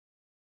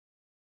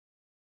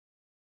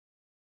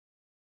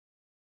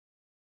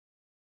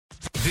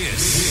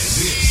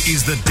This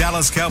is the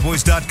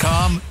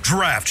DallasCowboys.com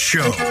Draft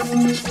Show.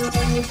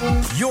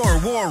 Your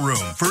war room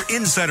for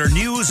insider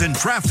news and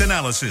draft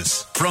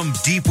analysis from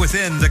deep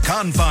within the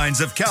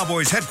confines of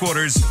Cowboys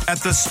headquarters at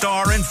the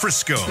Star in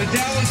Frisco. The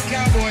Dallas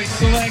Cowboys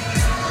select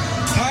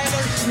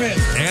Tyler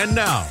Smith. And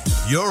now,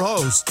 your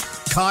host,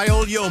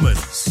 Kyle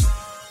Yeomans.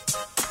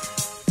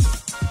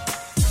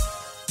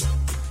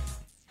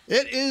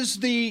 It is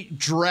the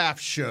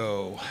Draft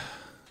Show,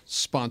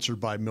 sponsored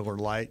by Miller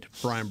Lite.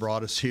 Brian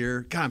Broaddus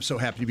here. God, I'm so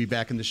happy to be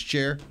back in this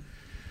chair.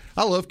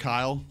 I love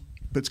Kyle,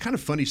 but it's kind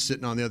of funny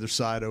sitting on the other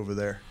side over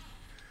there.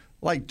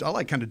 I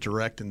like kind of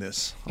directing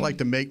this. I like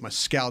to make my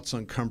scouts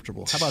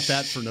uncomfortable. How about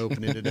that for an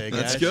opening today, guys?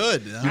 That's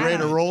good. You ready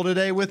to roll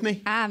today with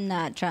me? I'm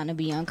not trying to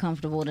be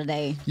uncomfortable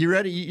today. You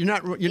ready? You're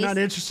not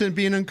interested in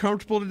being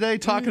uncomfortable today,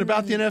 talking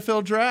about the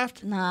NFL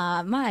draft?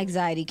 Nah, my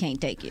anxiety can't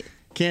take it.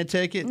 Can't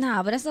take it?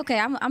 Nah, but that's okay.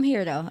 I'm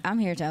here though.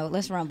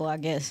 Let's rumble, I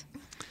guess.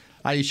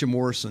 Aisha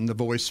Morrison, the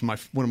voice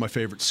of one of my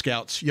favorite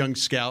scouts, young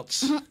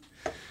scouts,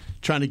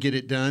 trying to get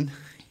it done.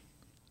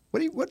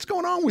 What's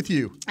going on with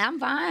you? I'm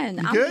fine.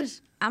 You good?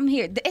 I'm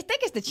here. I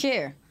think it's the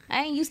chair.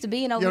 I ain't used to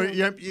being over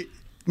here.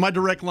 My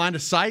direct line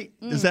of sight,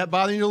 is that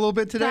bothering you a little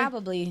bit today?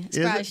 Probably. It's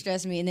probably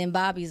stressed me. And then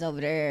Bobby's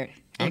over there.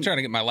 I'm trying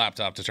to get my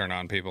laptop to turn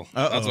on, people.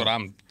 That's what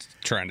I'm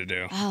trying to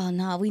do. Oh,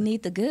 no, we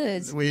need the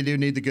goods. We do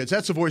need the goods.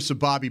 That's the voice of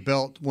Bobby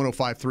Belt,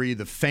 105.3,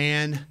 The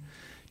Fan.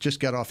 Just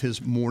got off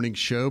his morning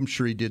show. I'm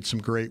sure he did some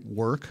great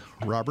work.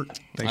 Robert,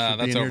 thanks for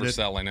being here. That's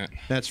overselling it.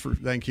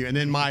 Thank you. And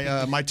then my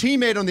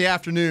teammate on the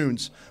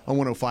afternoons on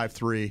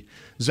 105.3,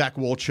 Zach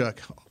Wolchuk.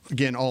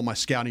 Again, all my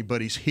scouting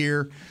buddies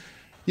here.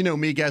 You know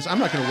me, guys, I'm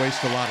not going to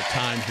waste a lot of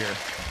time here.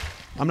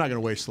 I'm not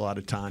going to waste a lot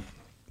of time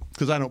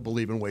because I don't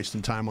believe in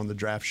wasting time on the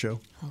draft show.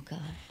 Oh, God.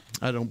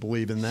 I don't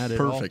believe in that at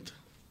all. Perfect.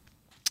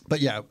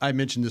 But, yeah, I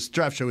mentioned this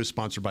draft show is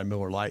sponsored by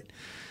Miller Lite.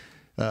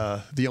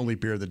 The only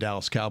beer of the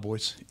Dallas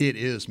Cowboys. It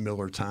is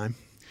Miller time.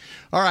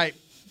 All right,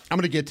 I'm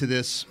going to get to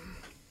this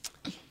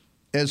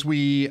as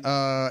we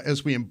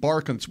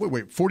embark on.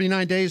 Wait,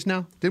 49 days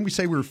now? Didn't we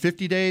say we were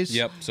 50 days?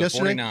 Yep. So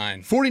yesterday?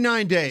 49.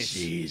 49 days.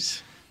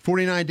 Jeez.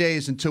 49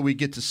 days until we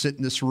get to sit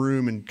in this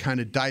room and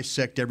kind of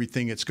dissect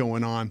everything that's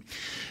going on.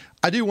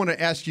 I do want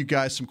to ask you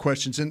guys some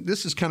questions, and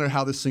this is kind of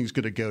how this thing's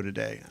going to go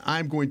today.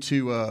 We're going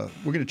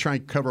to try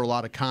and cover a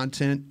lot of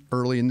content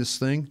early in this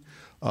thing.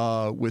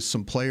 With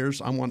some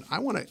players, I want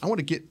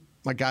to get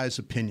my guys'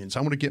 opinions.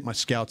 I want to get my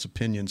scouts'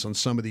 opinions on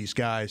some of these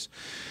guys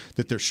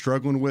that they're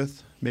struggling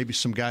with. Maybe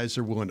some guys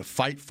they're willing to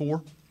fight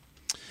for.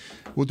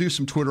 We'll do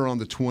some Twitter on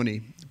the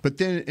 20, but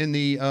then in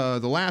the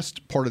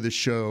last part of this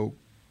show,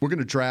 we're going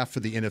to draft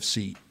for the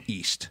NFC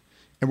East,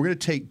 and we're going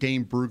to take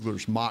Dane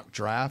Brugler's mock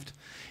draft.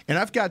 And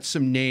I've got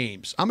some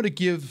names. I'm going to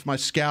give my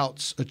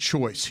scouts a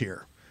choice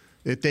here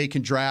that they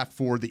can draft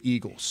for the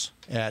Eagles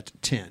at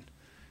 10.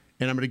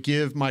 And I'm going to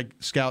give my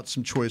scouts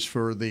some choice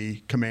for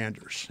the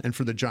Commanders and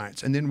for the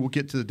Giants. And then we'll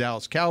get to the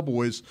Dallas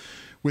Cowboys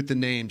with the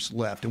names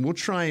left. And we'll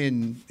try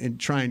and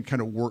kind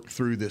of work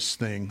through this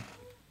thing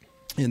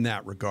in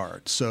that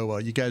regard. So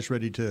you guys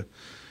ready to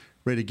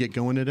get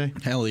going today?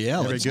 Hell yeah,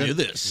 let's do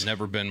this.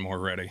 Never been more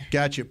ready.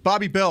 Gotcha.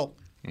 Bobby Belt.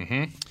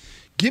 Mm-hmm.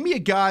 Give me a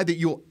guy that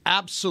you'll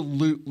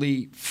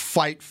absolutely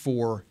fight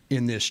for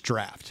in this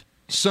draft.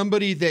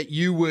 Somebody that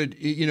you would,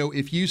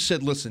 if you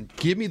said, listen,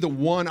 give me the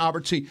one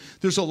opportunity.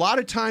 There's a lot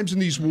of times in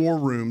these war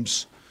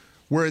rooms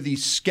where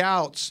these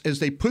scouts, as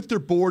they put their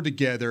board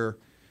together,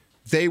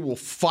 they will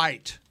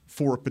fight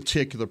for a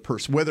particular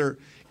person, whether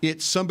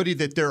it's somebody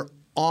that they're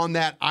on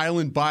that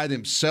island by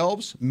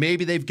themselves.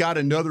 Maybe they've got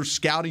another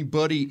scouting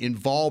buddy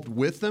involved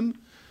with them.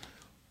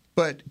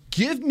 But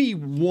give me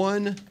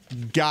one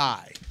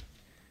guy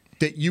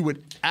that you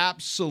would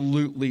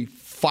absolutely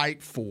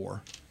fight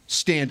for.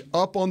 Stand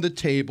up on the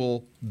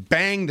table,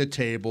 bang the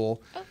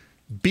table,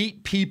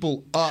 beat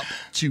people up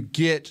to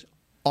get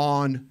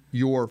on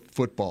your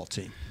football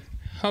team.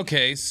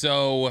 Okay,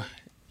 so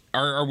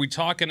are we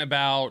talking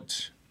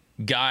about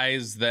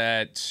guys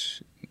that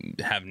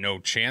have no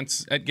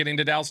chance at getting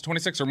to Dallas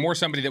 26, or more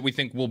somebody that we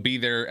think will be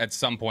there at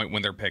some point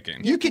when they're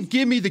picking? You could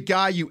give me the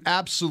guy you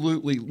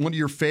absolutely, one of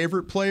your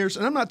favorite players,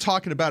 and I'm not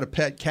talking about a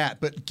pet cat,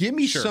 but give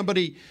me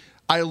somebody.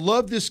 I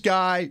love this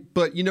guy,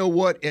 but you know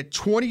what? At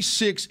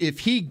 26,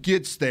 if he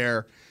gets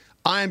there,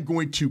 I'm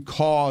going to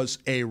cause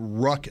a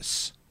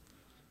ruckus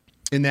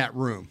in that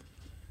room.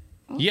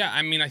 Yeah,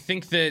 I mean, I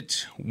think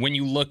that when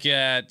you look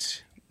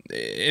at,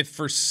 if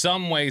for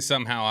some way,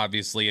 somehow,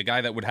 obviously, a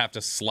guy that would have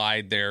to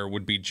slide there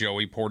would be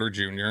Joey Porter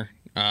Jr.,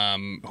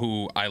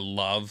 who I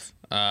love.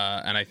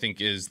 And I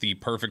think is the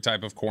perfect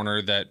type of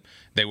corner that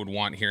they would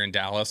want here in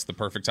Dallas, the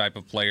perfect type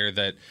of player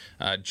that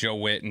Joe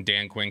Witt and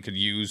Dan Quinn could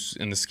use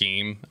in the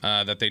scheme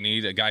that they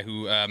need. A guy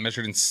who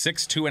measured in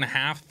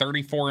 6'2.5",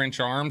 34-inch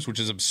arms, which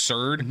is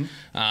absurd.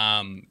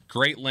 Mm-hmm.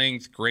 Great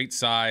length, great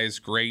size,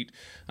 great,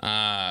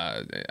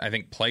 I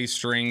think, play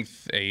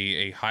strength,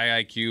 a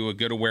high IQ, a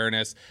good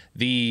awareness.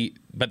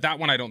 But that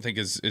one I don't think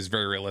is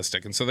very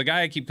realistic. And so the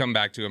guy I keep coming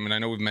back to him, and I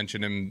know we've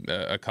mentioned him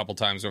a couple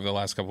times over the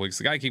last couple weeks,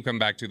 the guy I keep coming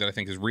back to that I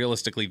think is realistic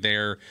realistically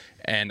there,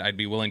 and I'd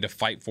be willing to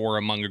fight for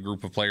among a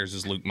group of players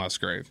is Luke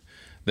Musgrave,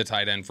 the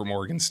tight end from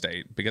Oregon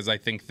State, because I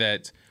think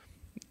that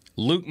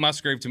Luke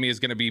Musgrave, to me, is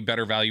going to be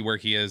better value where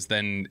he is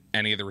than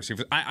any of the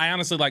receivers. I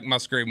honestly like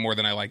Musgrave more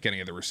than I like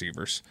any of the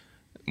receivers,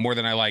 more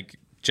than I like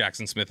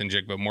Jackson Smith and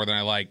Jigba, more than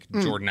I like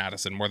Jordan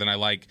Addison, more than I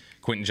like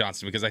Quentin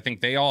Johnston, because I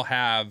think they all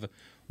have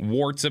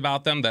warts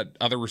about them that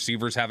other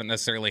receivers haven't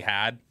necessarily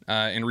had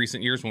in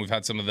recent years when we've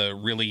had some of the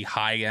really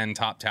high-end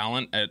top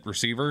talent at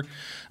receiver.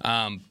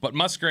 But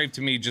Musgrave,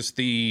 to me, just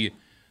the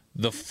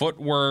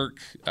footwork,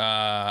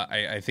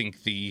 I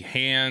think the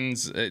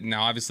hands.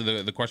 Now,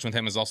 obviously, the question with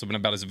him has also been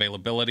about his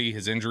availability,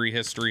 his injury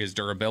history, his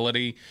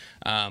durability.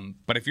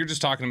 But if you're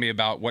just talking to me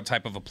about what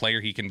type of a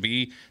player he can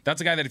be,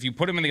 that's a guy that if you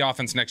put him in the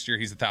offense next year,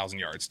 he's 1,000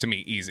 yards, to me,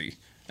 easy.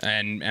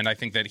 And I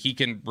think that he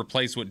can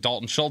replace what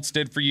Dalton Schultz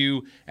did for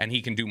you, and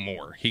he can do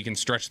more. He can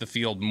stretch the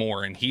field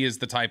more, and he is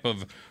the type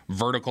of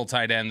vertical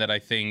tight end that I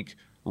think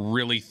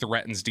really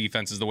threatens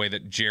defenses the way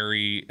that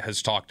Jerry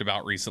has talked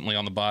about recently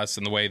on the bus,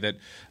 and the way that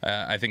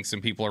I think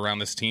some people around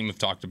this team have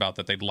talked about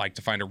that they'd like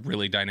to find a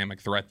really dynamic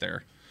threat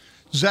there.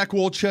 Zach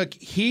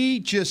Wolchuk, he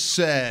just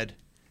said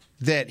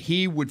that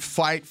he would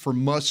fight for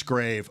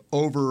Musgrave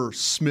over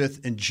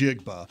Smith and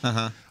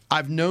Jigba.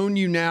 I've known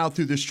you now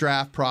through this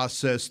draft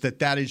process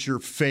that is your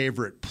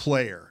favorite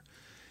player.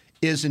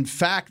 Is, in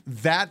fact,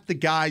 that the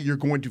guy you're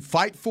going to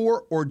fight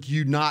for, or do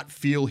you not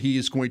feel he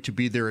is going to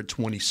be there at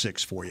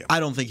 26 for you? I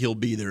don't think he'll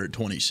be there at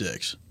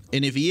 26.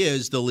 And if he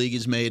is, the league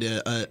has made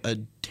a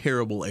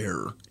terrible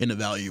error in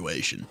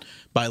evaluation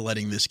by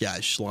letting this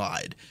guy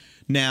slide.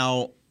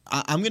 Now,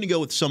 I'm going to go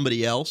with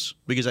somebody else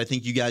because I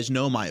think you guys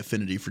know my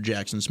affinity for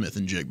Jackson Smith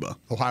and Jigba.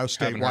 Ohio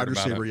State wide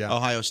receiver, yeah.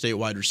 Ohio State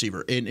wide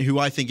receiver, and who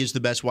I think is the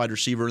best wide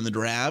receiver in the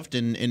draft,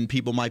 and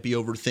people might be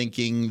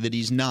overthinking that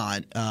he's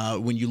not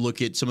when you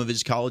look at some of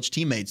his college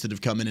teammates that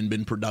have come in and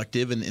been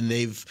productive, and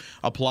they've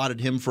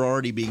applauded him for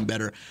already being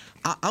better.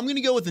 I'm going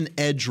to go with an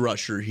edge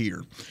rusher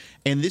here,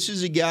 and this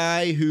is a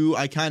guy who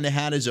I kind of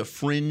had as a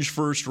fringe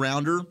first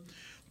rounder,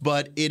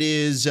 but it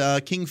is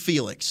King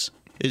Felix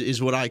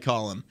is what I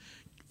call him.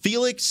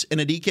 Felix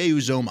Anudike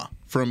Uzomah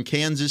from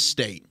Kansas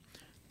State.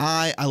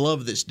 I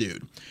love this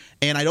dude.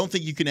 And I don't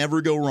think you can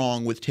ever go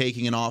wrong with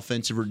taking an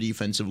offensive or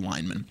defensive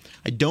lineman.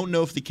 I don't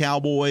know if the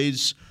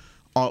Cowboys,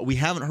 we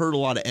haven't heard a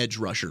lot of edge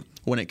rusher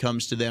when it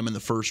comes to them in the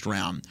first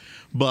round.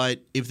 But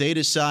if they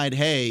decide,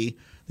 hey,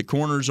 the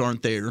corners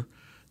aren't there,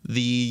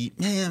 the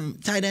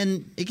tight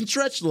end, it can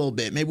stretch a little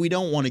bit. Maybe we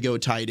don't want to go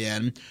tight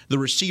end. The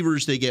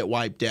receivers, they get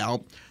wiped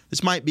out.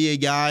 This might be a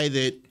guy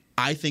that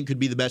I think could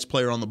be the best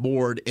player on the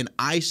board, and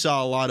I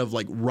saw a lot of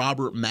like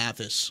Robert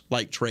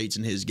Mathis-like traits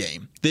in his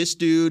game. This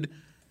dude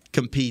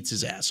competes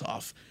his ass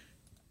off,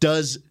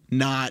 does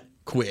not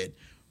quit,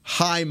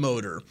 high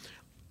motor,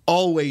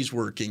 always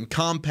working,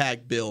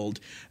 compact build,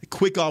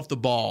 quick off the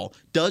ball,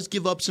 does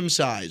give up some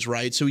size,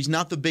 right? So he's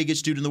not the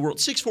biggest dude in the world.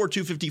 6'4",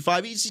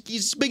 255,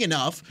 he's big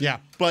enough. Yeah.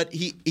 But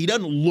he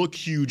doesn't look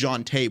huge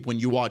on tape when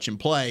you watch him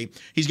play.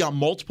 He's got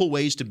multiple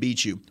ways to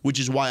beat you, which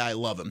is why I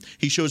love him.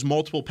 He shows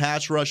multiple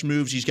pass rush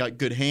moves. He's got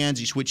good hands.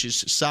 He switches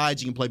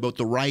sides. He can play both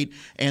the right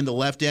and the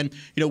left end.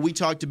 You know, we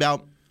talked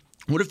about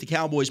what if the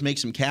Cowboys make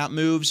some cap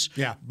moves?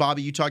 Yeah.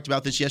 Bobby, you talked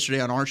about this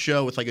yesterday on our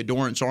show with like a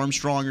Dorrance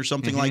Armstrong or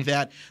something like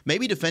that.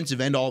 Maybe defensive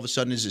end all of a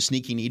sudden is a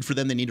sneaky need for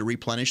them. They need to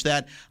replenish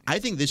that. I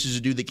think this is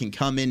a dude that can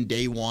come in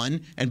day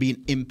one and be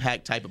an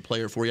impact type of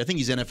player for you. I think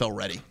he's NFL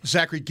ready.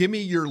 Zachary, give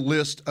me your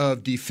list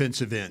of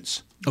defensive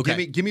ends.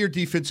 Okay. Give me your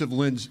defensive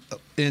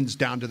ends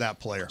down to that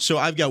player. So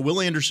I've got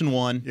Will Anderson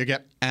 1 You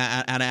get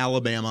at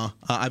Alabama.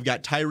 I've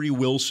got Tyree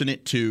Wilson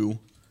at 2.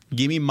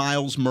 Give me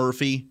Miles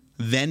Murphy.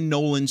 Then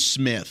Nolan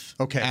Smith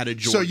out of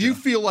Georgia. So you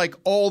feel like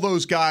all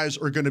those guys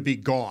are going to be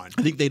gone?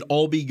 I think they'd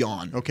all be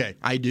gone. Okay.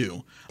 I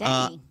do.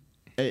 Dang.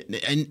 I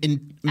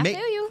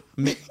feel you.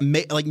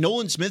 Like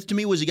Nolan Smith to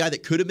me was a guy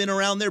that could have been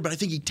around there, but I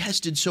think he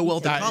tested so well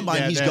at the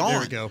combine, he's gone.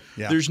 There we go.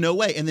 Yeah. There's no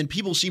way. And then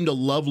people seem to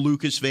love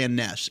Lucas Van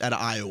Ness out of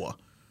Iowa.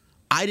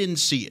 I didn't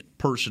see it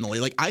personally.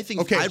 Like I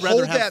think I'd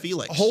rather have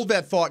Felix. Hold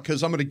that thought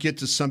because I'm going to get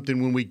to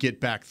something when we get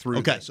back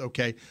through this.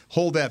 Okay.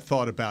 Hold that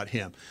thought about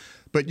him.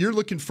 But you're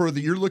looking for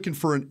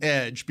an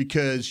edge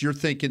because you're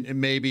thinking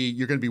maybe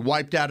you're going to be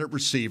wiped out at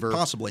receiver.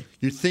 Possibly.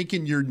 You're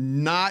thinking you're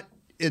not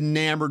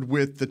enamored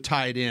with the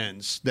tight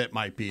ends that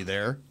might be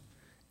there,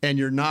 and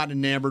you're not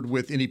enamored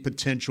with any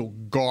potential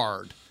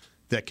guard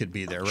that could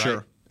be there, right?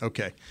 Sure.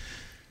 Okay.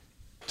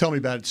 Tell me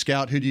about it,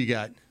 Scout. Who do you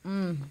got?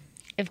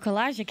 If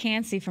Kalijah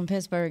Cansey from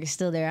Pittsburgh is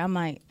still there, I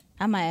might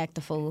act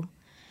a fool.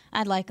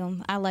 I like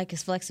him. I like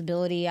his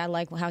flexibility. I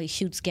like how he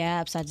shoots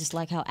gaps. I just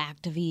like how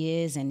active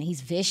he is, and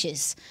he's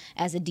vicious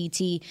as a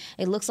DT.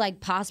 It looks like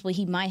possibly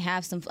he might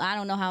have some – I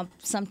don't know how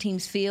some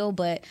teams feel,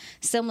 but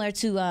similar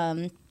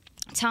to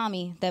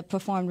Tommy that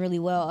performed really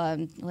well.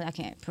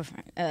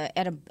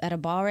 At a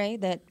Barre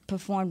that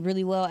performed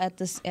really well at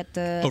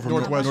the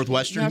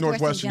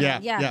Northwestern.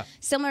 Yeah.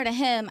 Similar to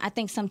him, I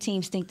think some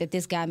teams think that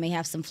this guy may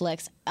have some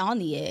flex on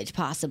the edge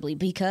possibly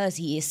because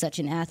he is such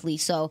an athlete.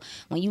 So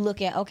when you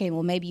look at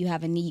maybe you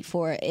have a need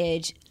for an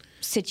edge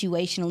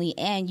situationally,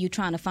 and you're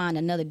trying to find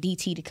another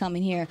DT to come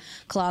in here,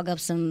 clog up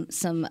some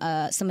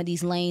of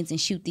these lanes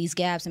and shoot these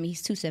gaps. I mean,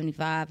 he's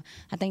 275.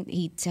 I think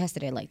he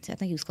tested it I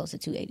think he was close to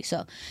 280.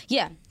 So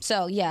yeah,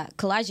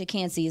 Kalijah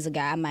Kancey is a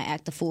guy I might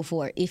act the fool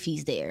for if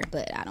he's there,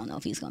 but I don't know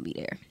if he's going to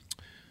be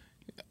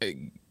there.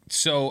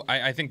 So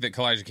I think that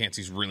Kalijah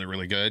Kancey's really,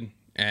 really good,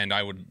 and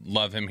I would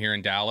love him here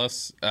in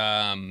Dallas.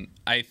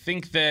 I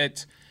think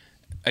that,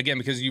 again,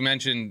 because you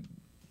mentioned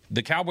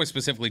the Cowboys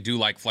specifically do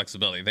like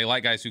flexibility. They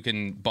like guys who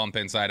can bump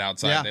inside,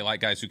 outside. Yeah. They like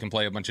guys who can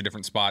play a bunch of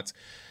different spots.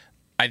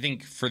 I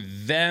think for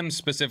them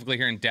specifically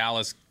here in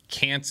Dallas,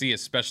 Kancey,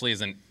 especially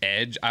as an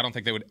edge, I don't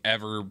think they would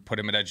ever put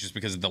him at edge just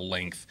because of the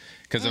length.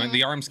 Because I mean,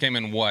 the arms came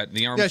in what?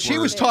 The arms she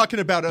was talking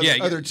about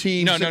other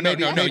teams. No.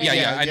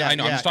 I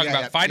know. I'm just talking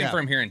about fighting for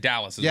him here in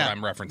Dallas is what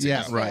I'm referencing.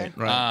 Yeah,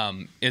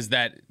 right. Is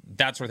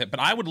that sort of thing. But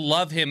I would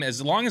love him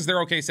as long as they're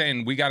okay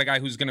saying we got a guy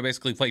who's going to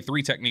basically play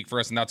 3 technique for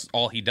us, and that's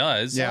all he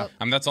does. Yeah.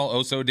 I mean, that's all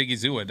Oso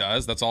Odigizua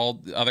does. That's all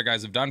other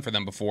guys have done for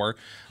them before.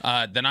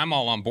 Then I'm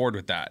all on board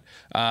with that.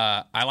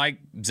 I like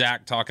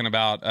Zach talking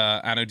about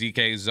Anodike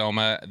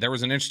Uzomah. There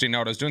was an interesting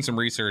note. I was doing some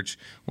research.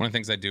 One of the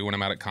things I do when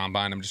I'm out at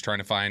Combine, I'm just trying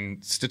to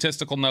find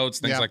statistical notes,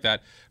 things like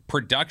that.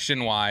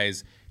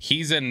 Production-wise,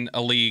 he's in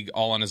a league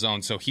all on his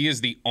own. So he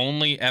is the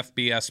only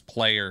FBS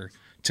player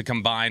to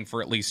combine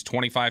for at least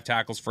 25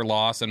 tackles for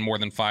loss and more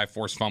than 5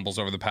 forced fumbles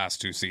over the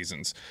past 2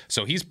 seasons.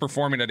 So he's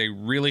performing at a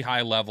really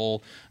high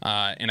level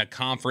in a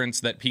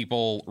conference that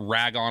people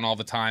rag on all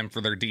the time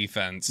for their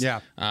defense.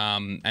 Yeah.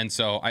 And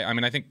so, I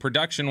mean, I think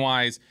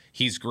production-wise,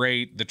 he's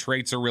great. The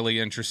traits are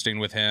really interesting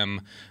with him.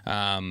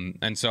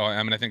 And so,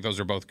 I mean, I think those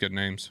are both good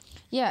names.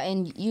 Yeah,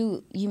 and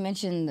you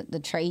mentioned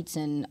the traits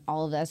and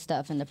all of that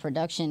stuff and the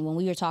production. When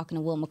we were talking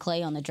to Will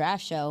McClay on the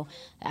draft show,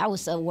 that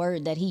was a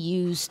word that he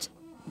used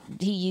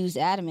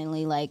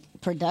adamantly, like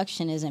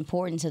production is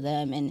important to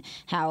them, and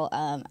how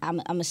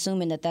I'm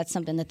assuming that that's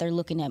something that they're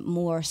looking at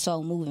more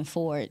so moving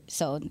forward.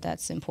 So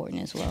that's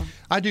important as well.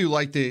 I do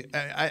like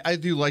I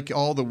do like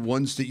all the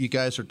ones that you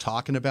guys are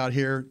talking about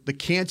here. The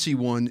Kancey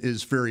one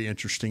is very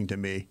interesting to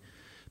me.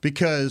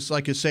 Because,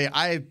 like I say,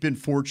 I've been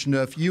fortunate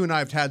enough. You and I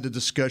have had the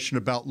discussion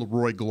about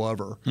Leroy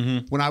Glover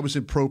when I was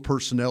in pro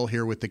personnel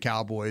here with the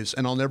Cowboys.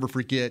 And I'll never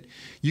forget,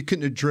 you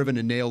couldn't have driven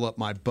a nail up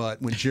my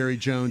butt when Jerry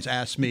Jones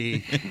asked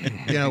me,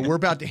 we're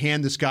about to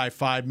hand this guy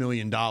 $5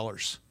 million.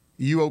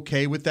 You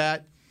okay with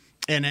that?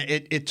 And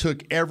it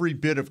took every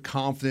bit of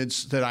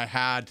confidence that I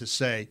had to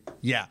say,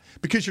 yeah.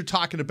 Because you're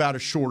talking about a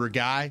shorter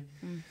guy,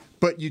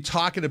 but you're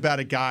talking about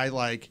a guy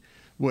like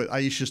what I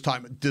used to just talk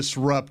about,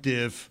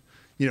 disruptive,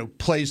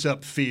 plays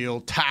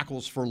upfield,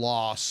 tackles for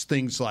loss,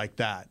 things like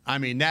that. I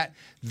mean, that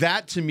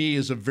to me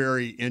is a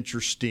very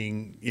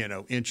interesting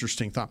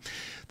thought.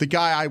 The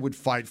guy I would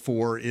fight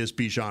for is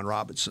Bijan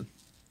Robinson.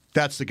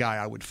 That's the guy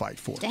I would fight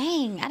for.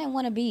 Dang, I didn't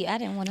want us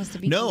to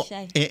be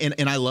cliche.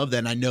 And I love that,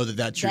 and I know that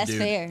that's your dude.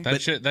 Fair.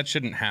 That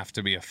shouldn't have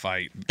to be a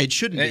fight. It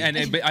shouldn't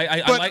be.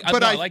 I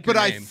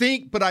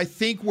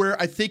think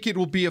where I think it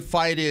will be a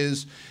fight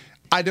is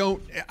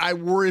I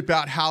worry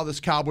about how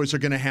this Cowboys are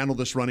going to handle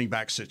this running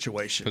back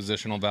situation.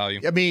 Positional value.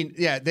 I mean,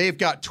 yeah, they've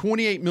got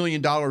 $28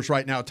 million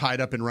right now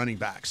tied up in running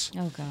backs.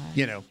 Oh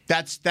God.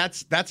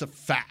 That's a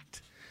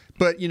fact.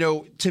 But,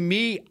 to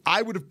me,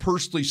 I would have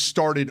personally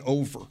started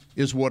over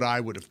is what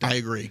I would have done. I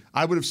agree.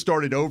 I would have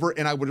started over,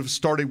 and I would have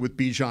started with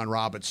Bijan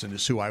Robinson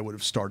is who I would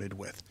have started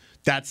with.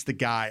 That's the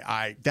guy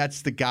I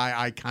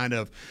kind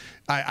of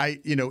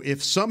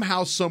if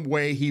somehow, some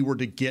way he were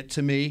to get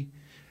to me,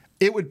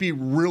 it would be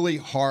really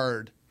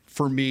hard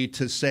for me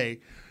to say,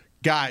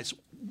 guys,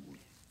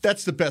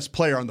 that's the best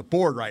player on the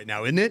board right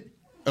now, isn't it?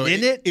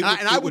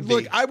 I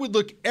would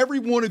look every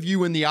one of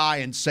you in the eye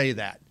and say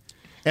that.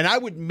 And I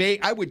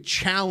would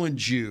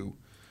challenge you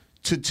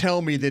to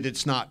tell me that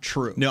it's not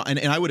true. No, and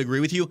I would agree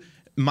with you.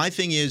 My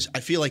thing is, I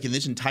feel like in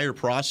this entire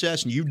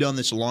process, and you've done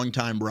this a long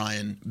time,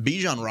 Brian,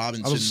 Bijan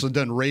Robinson. I've also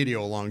done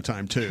radio a long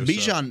time, too.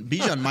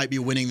 Bijan might be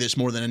winning this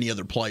more than any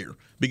other player.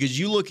 Because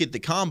you look at the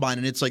Combine,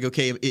 and it's like,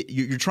 okay,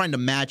 you're trying to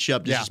match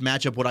up, just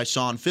match up what I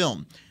saw on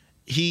film.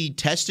 He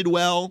tested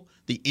well.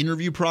 The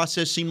interview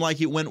process seemed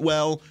like it went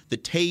well. The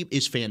tape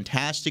is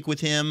fantastic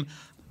with him.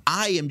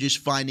 I am just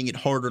finding it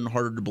harder and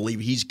harder to believe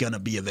he's going to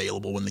be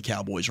available when the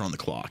Cowboys are on the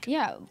clock.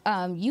 Yeah,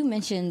 you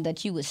mentioned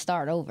that you would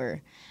start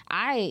over.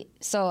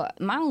 So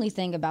my only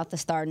thing about the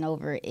starting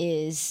over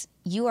is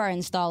you are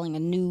installing a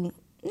new,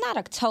 not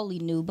a totally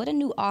new, but a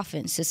new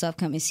offense this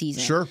upcoming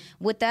season. Sure.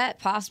 Would that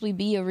possibly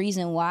be a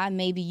reason why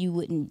maybe you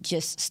wouldn't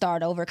just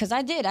start over? Because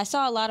I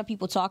saw a lot of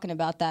people talking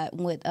about that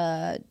with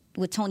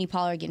Tony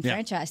Pollard getting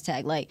franchise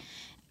tag. Like,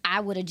 I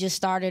would have just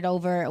started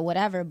over or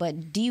whatever, but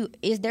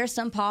is there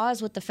some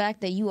pause with the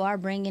fact that you are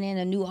bringing in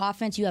a new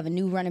offense? You have a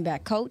new running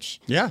back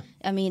coach. Yeah.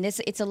 I mean,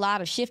 it's a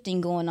lot of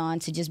shifting going on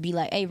to just be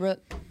like, hey,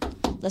 Rook,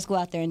 let's go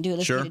out there and do it.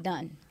 Let's get it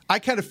done. I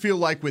kind of feel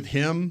like with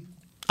him,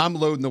 I'm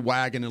loading the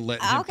wagon and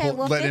letting him Okay,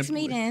 well, fix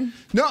me then.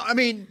 No, I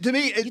mean, to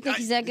me. You think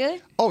he's that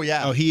good? Oh,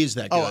 yeah. Oh, he is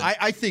that good. Oh,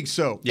 I think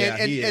so. Yeah,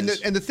 he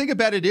is. And the thing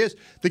about it is,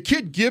 the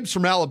kid Gibbs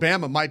from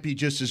Alabama might be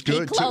just as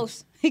good, He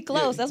close. too. He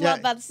close. That's what I was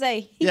about to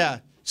say. Yeah.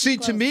 See,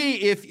 to me,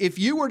 if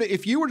you were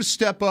to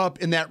step up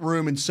in that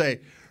room and say,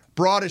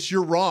 Broadus,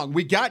 you're wrong.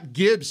 We got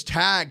Gibbs'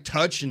 tag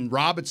touching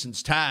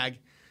Robinson's tag.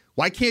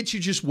 Why can't you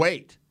just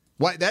wait?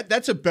 Why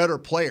that's a better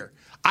player.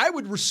 I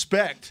would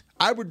respect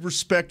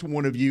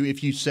one of you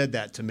if you said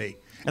that to me.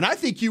 And I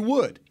think you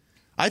would.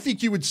 I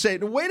think you would say,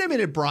 wait a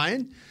minute,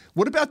 Brian.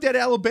 What about that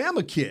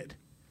Alabama kid?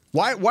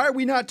 Why are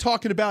we not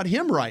talking about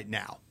him right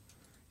now?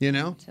 You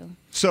know?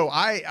 So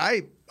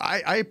I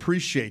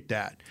appreciate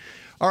that.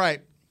 All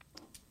right.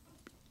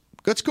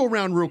 Let's go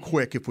around real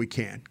quick if we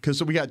can,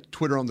 because we got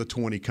Twitter on the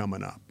 20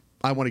 coming up.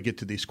 I want to get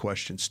to these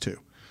questions too.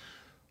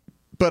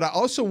 But I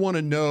also want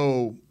to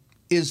know,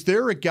 is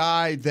there a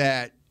guy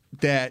that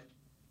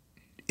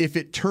if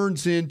it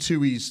turns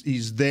into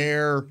he's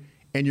there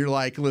and you're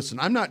like,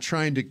 listen, I'm not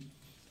trying to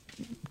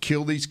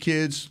kill these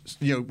kids,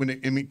 when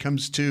it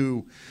comes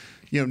to,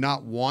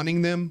 not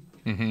wanting them,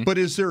 but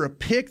is there a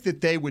pick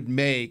that they would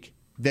make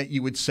that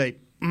you would say,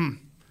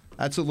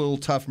 that's a little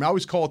tough? I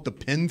always call it the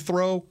pin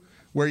throw,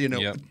 where,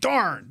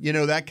 darn,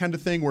 that kind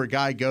of thing where a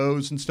guy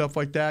goes and stuff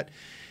like that.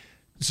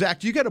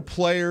 Zach, you got a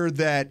player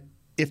that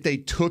if they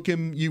took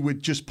him, you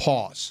would just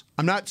pause.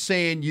 I'm not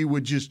saying you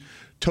would just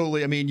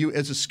totally, you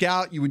as a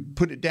scout, you would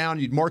put it down,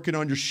 you'd mark it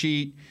on your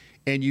sheet,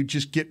 and you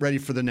just get ready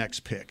for the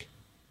next pick.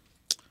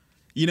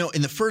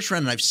 In the first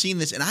round, and I've seen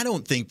this, and I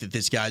don't think that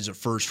this guy's a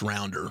first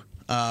rounder,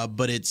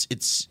 but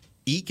it's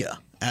Ika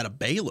out of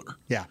Baylor.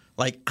 Yeah.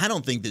 I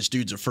don't think this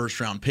dude's a first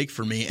round pick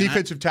for me.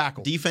 Defensive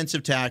tackle.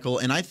 Defensive tackle,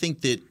 and I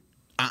think that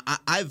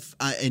I've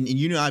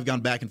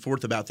gone back and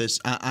forth about this.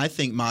 I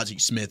think Mozzie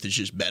Smith is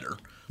just better,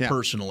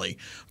 personally.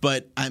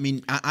 But,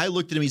 I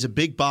looked at him. He's a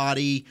big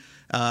body.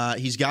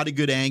 He's got a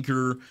good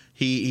anchor.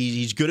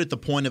 He's good at the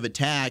point of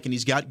attack, and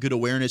he's got good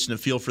awareness and a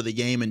feel for the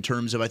game in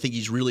terms of I think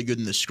he's really good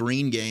in the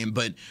screen game.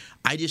 But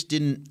I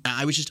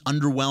was just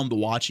underwhelmed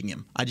watching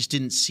him. I just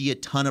didn't see a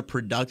ton of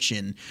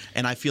production,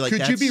 and I feel like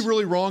Could you be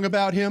really wrong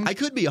about him? I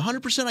could be.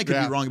 100% I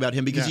could be wrong about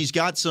him because he's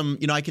got some,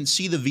 I can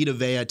see the Vita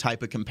Vea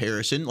type of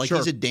comparison.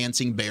 He's a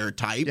dancing bear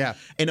type. Yeah.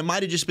 And it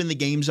might have just been the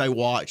games I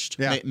watched.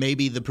 Yeah.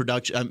 Maybe the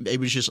production,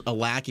 it was just a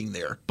lacking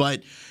there.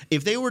 But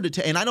if they were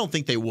to, and I don't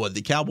think they would,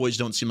 the Cowboys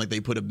don't seem like they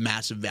put a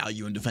massive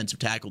value in defensive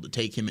tackle to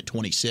take him at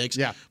 26.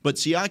 Yeah. But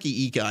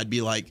Siaki Ika, I'd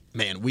be like,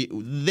 man,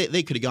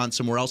 they could have gone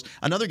somewhere else.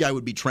 Another guy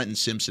would be Trenton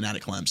Simpson out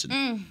of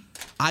Clemson.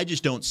 I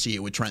just don't see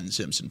it with Trenton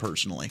Simpson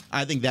personally.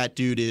 I think that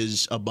dude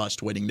is a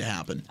bust waiting to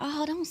happen.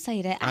 Oh, don't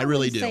say that. I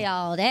really wouldn't do. say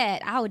all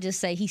that. I would just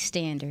say he's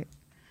standard.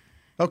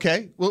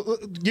 Okay. Well,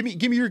 give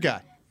me your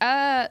guy.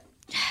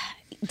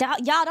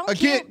 Y'all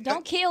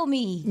don't kill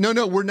me.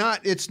 No, we're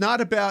not. It's not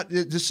about.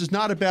 This is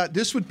not about.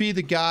 This would be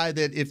the guy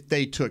that if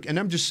they took, and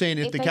I'm just saying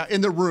if the guy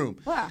in the room,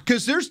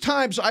 because there's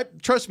times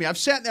trust me, I've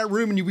sat in that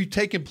room and we've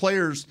taken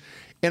players,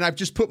 and I've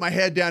just put my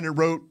head down and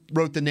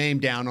wrote the name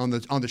down on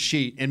the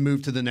sheet and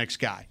moved to the next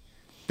guy.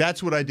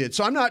 That's what I did.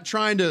 So I'm not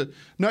trying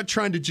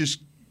to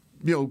just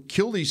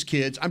kill these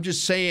kids. I'm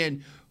just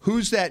saying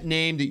who's that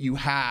name that you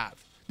have.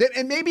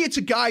 And maybe it's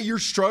a guy you're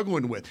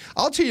struggling with.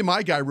 I'll tell you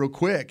my guy real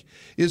quick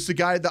is the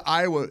guy that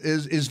Iowa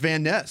is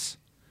Van Ness.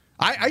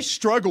 I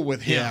struggle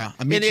with him. Yeah,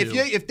 me and too.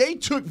 if they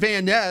took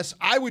Van Ness,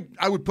 I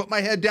would put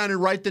my head down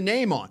and write the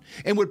name on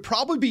and would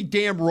probably be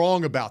damn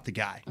wrong about the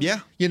guy. Yeah.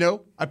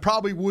 I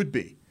probably would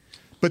be.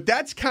 But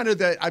that's kind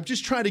of I'm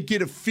just trying to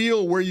get a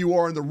feel where you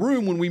are in the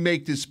room when we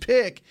make this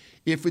pick.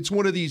 If it's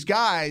one of these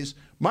guys,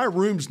 my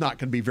room's not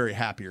going to be very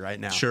happy right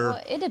now. Sure.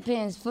 Well, it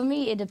depends. For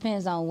me, it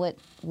depends on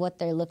what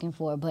they're looking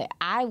for. But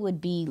I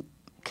would be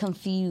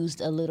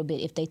confused a little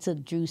bit if they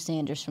took Drew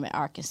Sanders from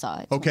Arkansas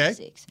at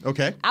 26.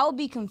 Okay. I would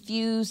be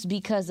confused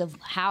because of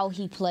how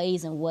he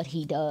plays and what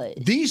he does.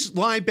 These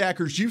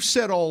linebackers, you've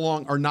said all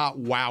along, are not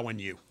wowing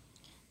you.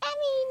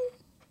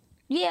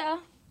 Yeah,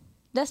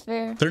 that's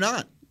fair. They're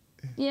not.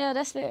 Yeah,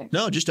 that's fair.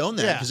 No, just own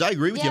that because I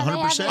agree with you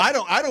 100%.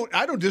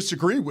 I don't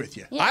disagree with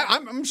you. Yeah.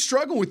 I'm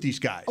struggling with these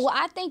guys. Well,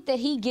 I think that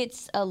he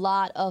gets a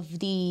lot of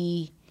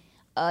the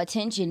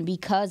attention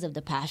because of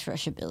the pass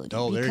rush ability.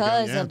 Oh, there you go,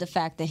 because of the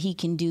fact that he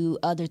can do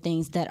other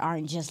things that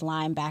aren't just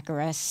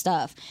linebacker-esque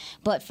stuff.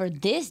 But for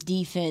this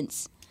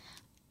defense,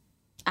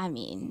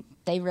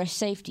 they rush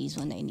safeties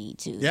when they need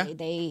to. Yeah.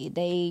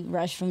 They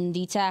rush from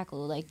D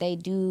tackle. They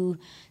do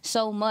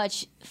so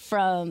much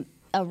from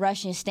a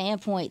rushing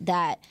standpoint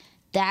that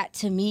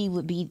to me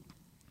would be,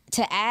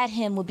 to add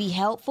him would be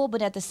helpful,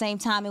 but at the same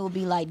time, it would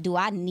be like, do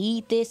I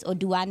need this or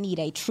do I need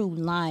a true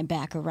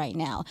linebacker right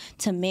now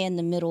to man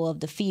the middle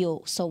of the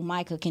field so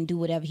Micah can do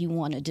whatever he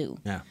want to do?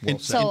 Yeah.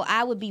 So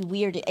I would be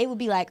weirded. It would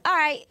be like, all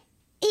right,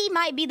 he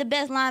might be the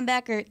best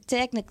linebacker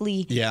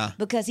technically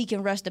because he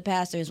can rush the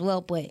passer as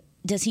well, but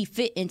does he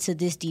fit into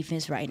this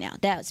defense right now?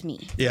 That's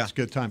me. Yeah. That's a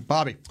good time.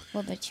 Bobby.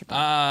 What about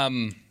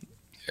you?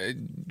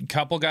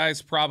 Couple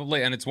guys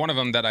probably, and it's one of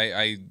them that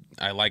I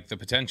like the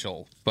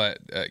potential, but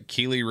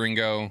Keely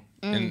Ringo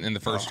in the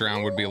first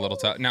round would be a little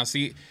tough. Now,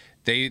 see,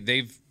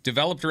 they've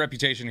developed a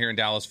reputation here in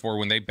Dallas for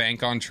when they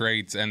bank on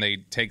traits and they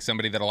take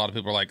somebody that a lot of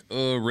people are like,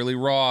 oh, really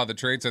raw. The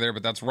traits are there,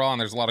 but that's raw,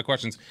 and there's a lot of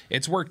questions.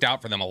 It's worked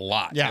out for them a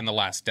lot in the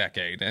last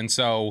decade, and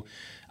so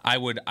I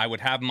would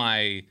have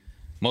my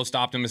most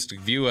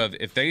optimistic view of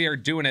if they are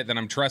doing it, then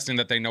I'm trusting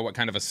that they know what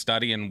kind of a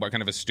study and what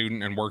kind of a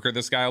student and worker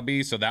this guy will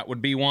be. So that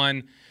would be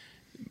one.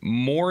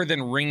 More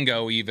than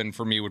Ringo, even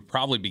for me, would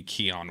probably be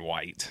Keon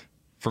White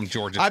from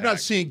Georgia Tech. I'm not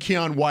seeing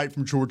Keon White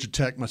from Georgia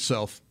Tech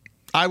myself.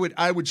 I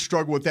would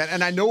struggle with that.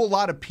 And I know a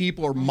lot of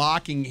people are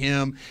mocking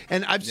him.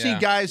 And I've seen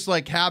guys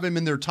like have him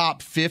in their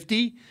top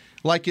 50,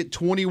 like at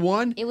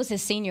 21. It was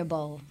his Senior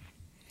Bowl.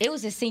 It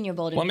was his Senior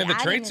Bowl. Well, I mean, the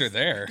traits are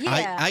there.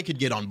 Yeah. I could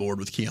get on board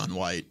with Keon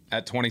White.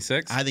 At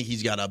 26? I think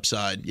he's got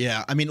upside.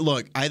 Yeah. I mean,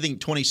 look, I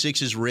think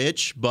 26 is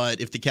rich,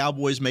 but if the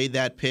Cowboys made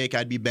that pick,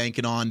 I'd be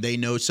banking on they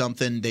know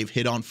something. They've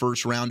hit on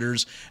first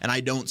rounders, and I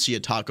don't see a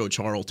Taco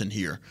Charlton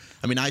here.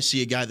 I mean, I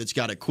see a guy that's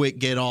got a quick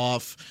get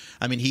off.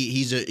 I mean,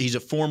 he's a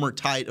former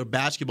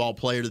basketball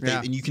player,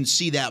 and you can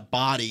see that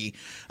body.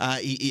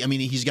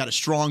 He's got a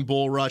strong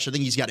bull rush. I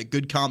think he's got a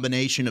good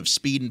combination of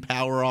speed and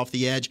power off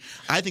the edge.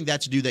 I think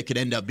that's a dude that could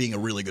end up being a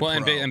really good pro.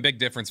 And big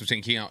difference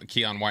between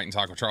Keon White and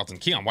Taco Charlton.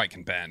 Keon White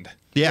can bend.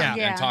 Yeah.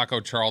 And Taco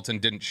Charlton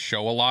didn't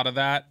show a lot of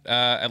that.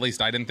 At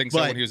least I didn't think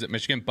so when he was at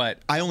Michigan. But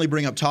I only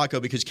bring up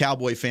Taco because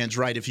Cowboy fans,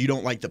 right? If you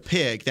don't like the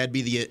pick, that'd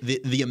be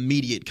the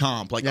immediate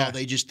comp. Like,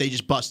 they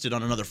just busted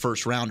on another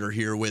first rounder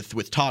here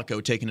with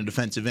Taco taking a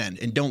defensive end.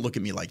 And don't look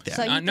at me like that.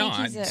 So you think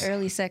he's an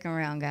early second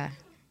round guy?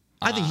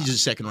 I think he's a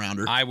second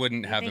rounder. I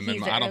wouldn't have him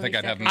in. I don't think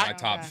I'd have him in my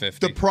top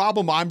 50. The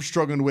problem I'm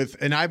struggling with,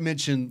 and I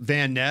mentioned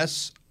Van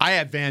Ness. I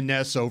have Van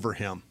Ness over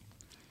him,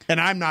 and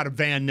I'm not a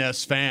Van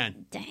Ness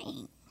fan.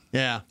 Dang.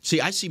 Yeah.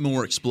 See, I see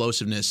more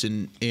explosiveness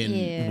in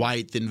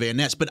White than Van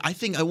Ness. But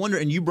I wonder,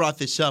 and you brought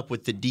this up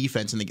with the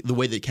defense and the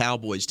way the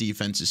Cowboys'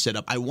 defense is set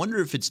up. I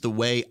wonder if it's the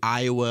way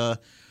Iowa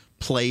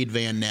played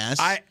Van Ness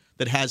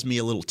that has me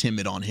a little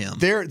timid on him.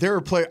 They're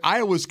a player.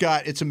 Iowa's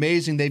got. It's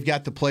amazing they've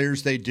got the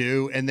players they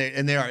do, and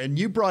they are. And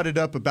you brought it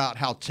up about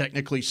how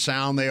technically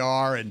sound they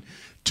are and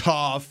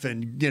tough,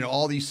 and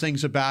all these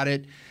things about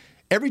it.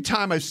 Every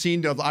time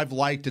I've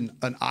liked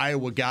an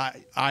Iowa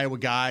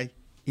guy,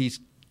 he's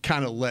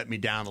kind of let me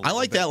down a little bit. I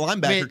like that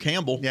linebacker,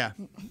 Campbell. Yeah.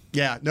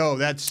 No,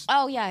 that's.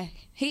 Oh yeah,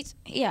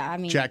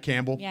 Jack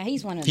Campbell. Yeah,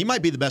 he's one of. He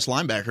might be the best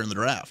linebacker in the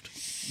draft.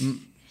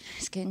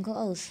 It's getting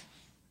close.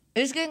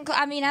 It's getting.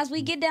 I mean, as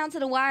we get down to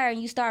the wire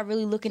and you start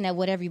really looking at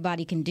what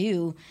everybody can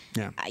do,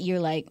 you're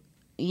like,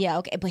 yeah,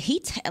 okay. But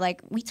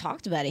we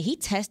talked about it. He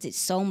tested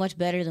so much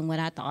better than what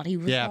I thought he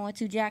was going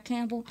to. Jack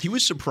Campbell. He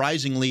was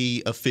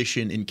surprisingly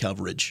efficient in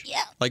coverage.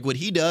 Yeah, like what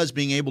he does,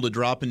 being able to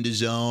drop into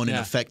zone and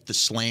affect the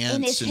slants,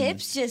 and his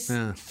hips just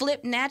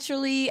flip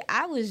naturally.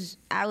 I was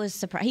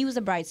surprised. He was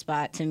a bright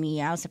spot to me.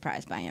 I was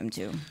surprised by him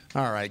too.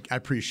 All right, I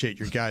appreciate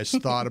your guys'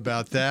 thought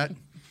about that.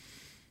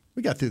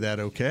 We got through that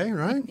okay,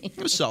 right?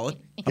 It was solid.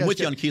 I'm with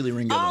you on Keely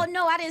Ringo. Oh,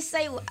 no, I didn't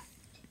say.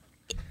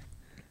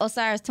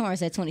 Osiris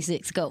Torrance at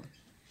 26. Go.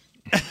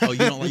 Oh,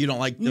 you don't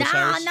like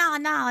Osiris? No.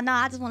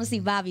 I just want to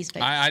see Bobby's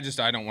face. I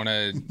don't want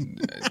to.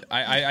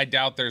 I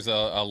doubt there's a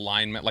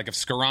alignment. Like if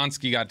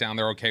Skoronski got down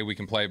there, okay, we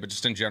can play. But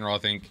just in general, I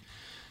think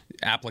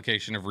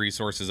application of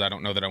resources. I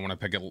don't know that I want to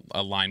pick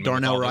a lineman.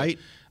 Darnell Wright.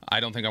 I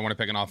don't think I want to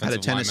pick an offensive out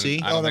of Tennessee.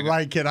 lineman. The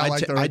right kid.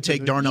 I'd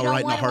take Darnell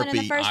Wright in a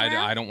heartbeat.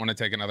 I don't want to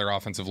take another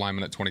offensive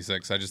lineman at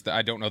 26.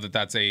 I don't know that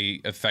that's a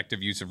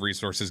effective use of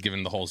resources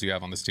given the holes you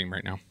have on this team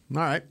right now.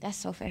 All right, that's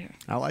so fair.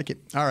 I like it.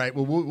 All right,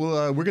 well,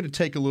 we're going to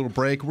take a little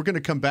break. We're going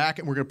to come back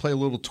and we're going to play a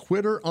little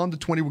Twitter on the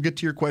 20. We'll get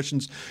to your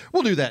questions.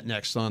 We'll do that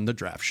next on the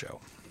Draft Show.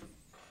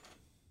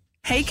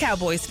 Hey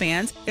Cowboys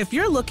fans, if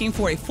you're looking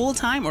for a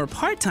full-time or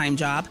part-time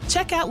job,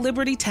 check out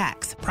Liberty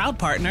Tax, proud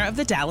partner of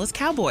the Dallas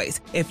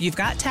Cowboys. If you've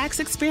got tax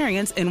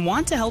experience and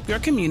want to help your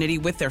community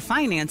with their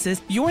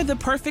finances, you're the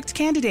perfect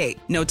candidate.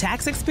 No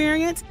tax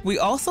experience? We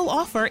also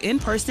offer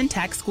in-person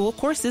tax school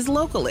courses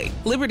locally.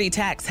 Liberty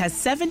Tax has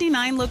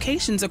 79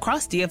 locations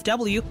across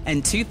DFW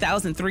and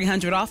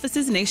 2,300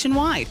 offices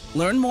nationwide.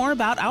 Learn more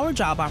about our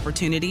job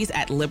opportunities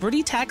at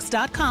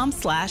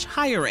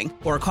libertytax.com/hiring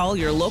or call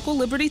your local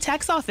Liberty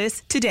Tax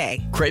office today.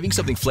 Craving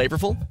something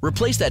flavorful?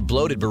 Replace that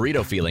bloated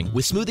burrito feeling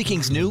with Smoothie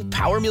King's new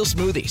Power Meal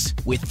Smoothies.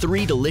 With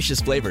 3 delicious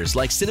flavors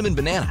like cinnamon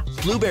banana,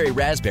 blueberry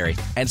raspberry,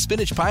 and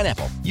spinach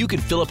pineapple, you can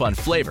fill up on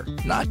flavor,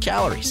 not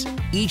calories.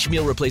 Each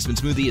meal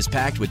replacement smoothie is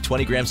packed with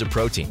 20 grams of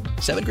protein,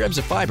 7 grams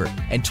of fiber,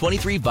 and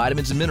 23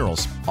 vitamins and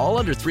minerals, all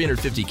under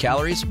 350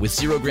 calories with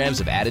 0 grams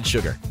of added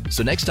sugar.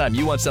 So next time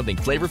you want something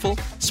flavorful,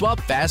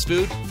 swap fast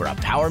food for a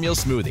Power Meal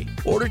Smoothie.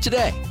 Order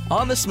today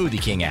on the Smoothie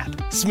King app.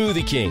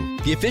 Smoothie King,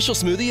 the official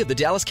smoothie of the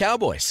Dallas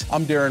Cowboys.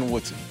 I'm Darren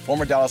Woodson,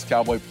 former Dallas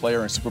Cowboy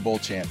player and Super Bowl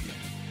champion.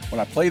 When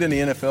I played in the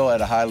NFL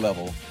at a high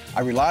level, I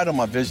relied on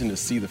my vision to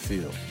see the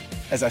field.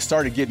 As I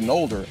started getting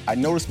older, I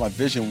noticed my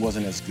vision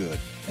wasn't as good,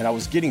 and I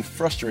was getting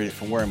frustrated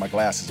from wearing my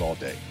glasses all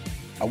day.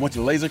 I went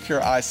to Laser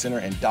Care Eye Center,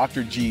 and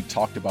Dr. G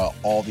talked about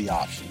all the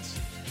options.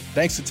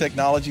 Thanks to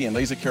technology and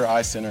Laser Care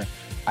Eye Center,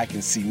 I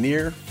can see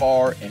near,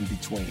 far, and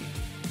between.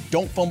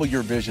 Don't fumble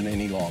your vision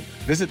any longer.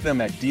 Visit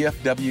them at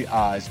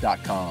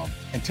dfweyes.com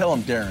and tell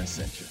them Darren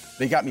sent you.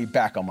 They got me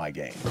back on my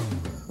game.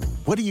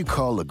 What do you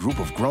call a group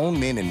of grown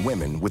men and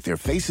women with their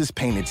faces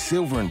painted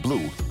silver and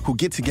blue who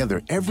get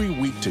together every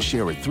week to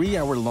share a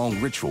 3-hour-long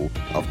ritual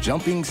of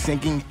jumping,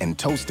 singing, and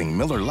toasting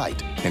Miller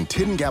Lite and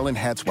 10-gallon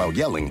hats while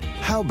yelling,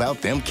 "How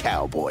about them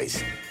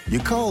Cowboys?" You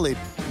call it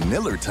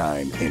Miller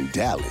Time in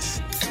Dallas.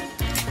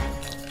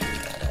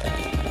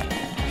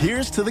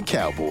 Here's to the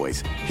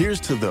Cowboys. Here's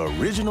to the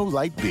original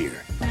light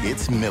beer.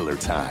 It's Miller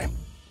Time.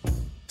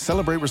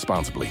 Celebrate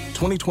responsibly.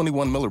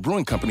 2021 Miller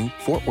Brewing Company,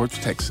 Fort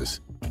Worth, Texas.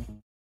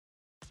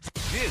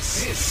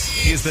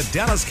 This is the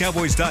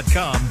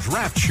DallasCowboys.com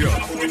Draft Show.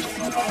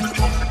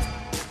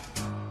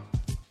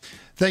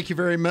 Thank you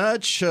very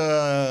much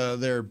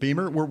there,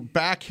 Beamer. We're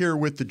back here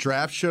with the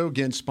Draft Show,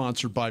 again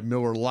sponsored by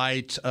Miller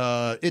Lite.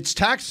 It's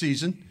tax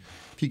season,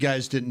 if you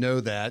guys didn't know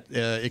that.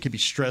 It can be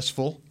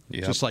stressful,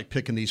 just like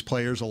picking these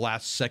players, a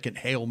last-second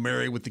Hail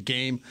Mary with the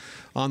game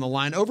on the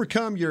line.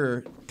 Overcome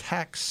your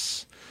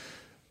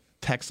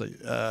your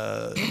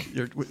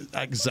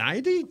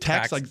anxiety?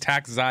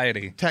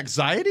 Taxiety?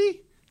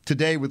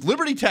 Today with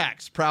Liberty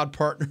Tax, proud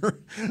partner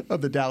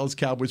of the Dallas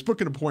Cowboys. Book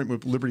an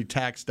appointment with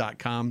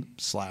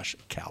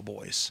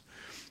libertytax.com/Cowboys.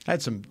 I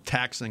had some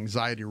tax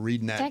anxiety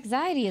reading that.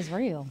 Taxiety is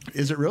real.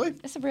 Is it really?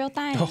 It's a real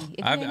thing.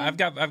 I've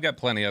got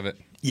plenty of it.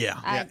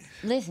 Yeah.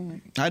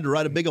 Listen. I had to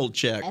write a big old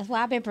check. That's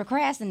why I've been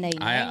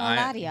procrastinating. I ain't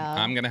gonna lie to y'all.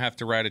 I'm going to have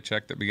to write a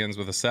check that begins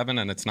with a 7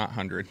 and it's not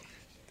 100.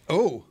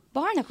 Oh.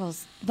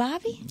 Barnacles,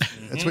 Bobby.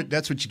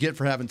 That's what you get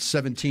for having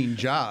 17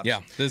 jobs. Yeah,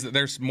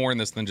 there's more in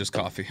this than just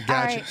coffee. Gotcha.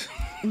 All right,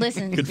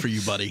 listen. Good for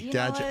you, buddy. You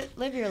Gotcha. know what?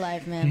 Live your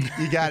life, man.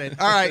 You got it.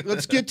 All right,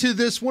 let's get to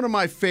this. One of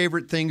my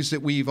favorite things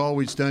that we've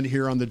always done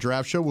here on the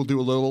Draft Show. We'll do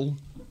a little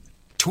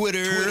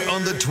Twitter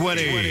on the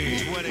 20.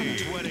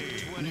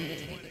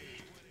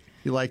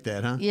 You like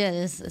that, huh? Yeah,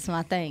 it's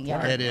my thing,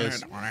 y'all. It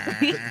is.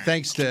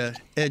 Thanks to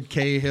Ed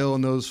Cahill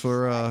and those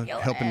for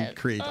helping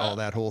create all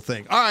that whole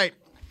thing. All right.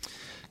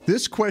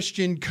 This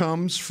question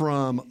comes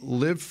from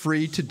Live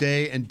Free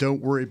Today and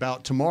Don't Worry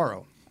About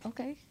Tomorrow.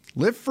 Okay.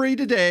 Live free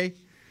today,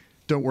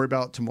 don't worry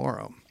about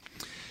tomorrow.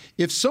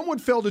 If someone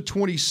fell to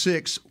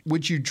 26,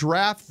 would you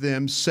draft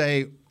them,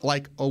 say,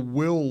 like a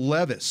Will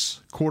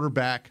Levis,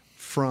 quarterback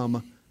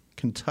from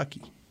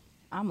Kentucky?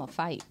 I'm going to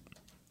fight.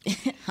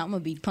 I'm going to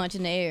be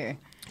punching the air.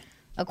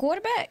 A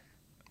quarterback?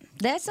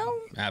 That soon?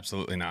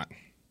 Absolutely not.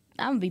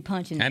 I'm going to be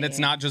punching the And air. it's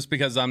not just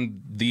because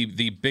I'm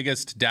the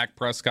biggest Dak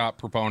Prescott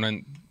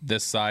proponent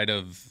this side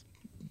of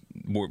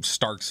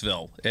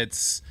Starksville.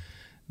 It's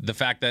the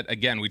fact that,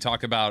 again, we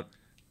talk about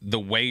the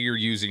way you're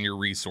using your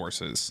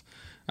resources.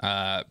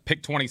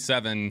 Pick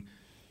 27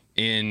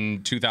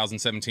 in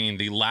 2017,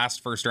 the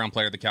last first-round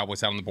player the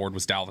Cowboys had on the board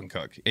was Dalvin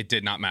Cook. It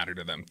did not matter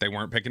to them. They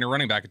weren't picking a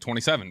running back at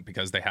 27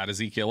 because they had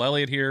Ezekiel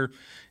Elliott here.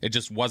 It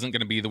just wasn't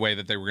going to be the way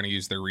that they were going to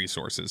use their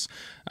resources.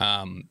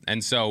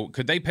 And so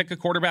could they pick a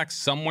quarterback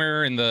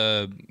somewhere in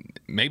the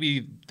 –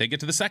 maybe they get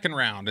to the second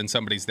round and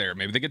somebody's there.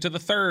 Maybe they get to the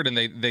third and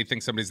they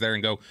think somebody's there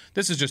and go,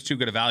 this is just too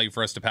good a value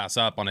for us to pass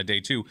up on a day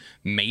two.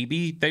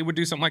 Maybe they would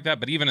do something like that.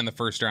 But even in the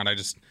first round,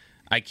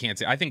 I can't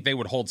say. I think they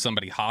would hold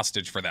somebody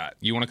hostage for that.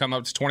 You want to come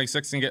up to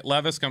 26 and get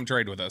Levis? Come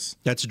trade with us.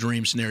 That's a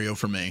dream scenario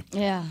for me.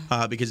 Yeah.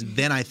 Because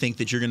then I think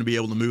that you're going to be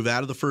able to move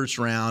out of the first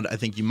round. I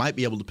think you might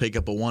be able to pick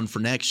up a one for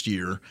next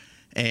year.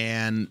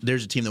 And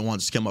there's a team that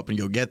wants to come up and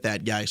go get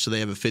that guy, so they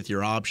have a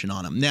fifth-year option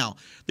on him. Now,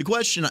 the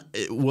question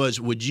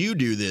was, would you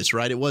do this,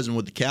 right? It wasn't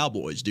what the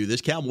Cowboys do.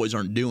 This Cowboys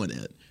aren't doing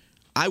it.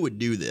 I would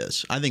do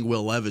this. I think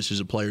Will Levis is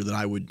a player that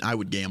I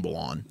would gamble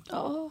on.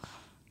 Oh.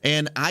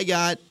 And I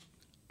got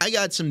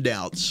some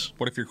doubts.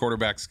 What if your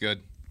quarterback's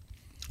good?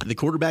 The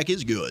quarterback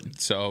is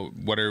good. So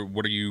what are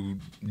you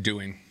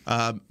doing?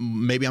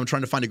 Maybe I'm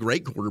trying to find a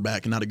great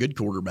quarterback and not a good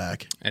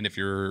quarterback. And if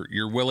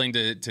you're willing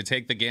to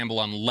take the gamble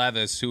on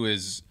Levis, who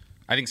is,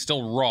 I think,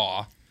 still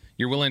raw,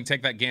 you're willing to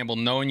take that gamble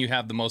knowing you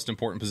have the most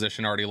important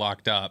position already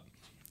locked up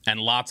and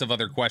lots of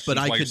other questions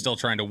while you're still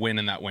trying to win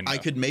in that window. I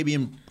could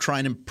maybe try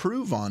and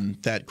improve on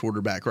that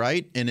quarterback,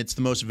 right? And it's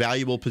the most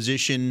valuable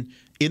position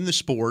in the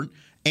sport.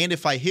 And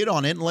if I hit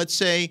on it, and let's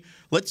say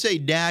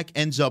Dak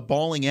ends up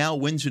balling out,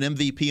 wins an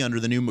MVP under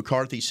the new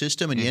McCarthy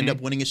system, and you end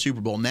up winning a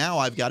Super Bowl. Now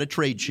I've got a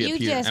trade chip you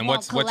here. Just and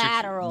want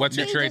collateral. What's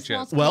your trade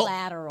chip? Well,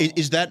 collateral.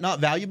 Is that not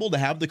valuable to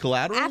have the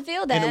collateral? I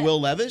feel that. And a Will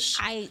Levis?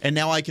 And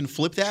now I can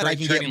flip that. I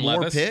can get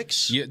more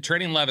picks. Yeah,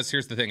 trading Levis,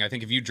 here's the thing. I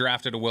think if you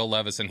drafted a Will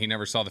Levis and he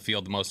never saw the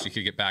field, the most you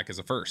could get back is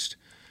a first.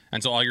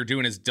 And so all you're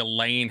doing is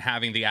delaying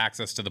having the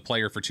access to the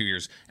player for 2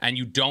 years. And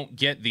you don't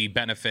get the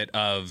benefit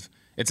of –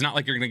 it's not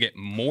like you're going to get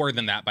more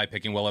than that by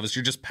picking Will Levis.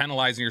 You're just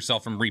penalizing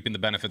yourself from reaping the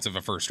benefits of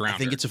a first rounder. I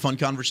think it's a fun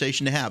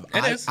conversation to have.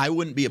 I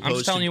wouldn't be opposed. I'm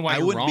just telling you why I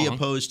wouldn't you're be wrong.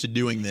 opposed to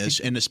doing this,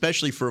 and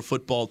especially for a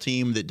football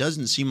team that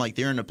doesn't seem like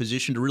they're in a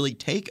position to really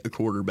take a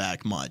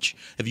quarterback much.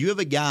 If you have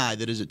a guy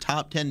that is a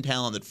top 10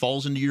 talent that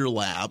falls into your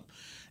lap,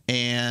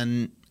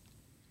 and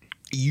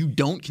you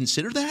don't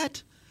consider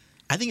that,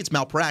 I think it's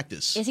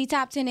malpractice. Is he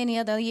top 10 any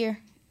other year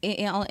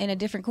in a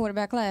different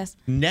quarterback class?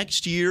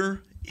 Next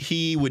year,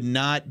 he would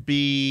not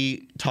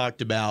be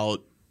talked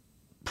about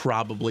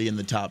probably in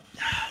the top.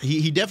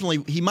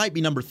 He might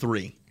be number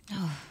 3.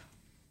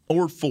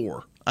 or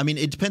 4. I mean,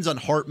 it depends on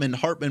Hartman.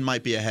 Hartman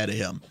might be ahead of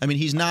him. I mean,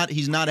 he's not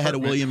ahead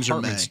of Williams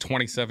or May. Hartman's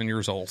 27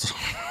 years old.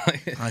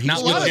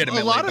 Not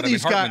legitimately. A lot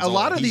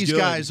of these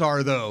guys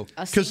are though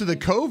because of the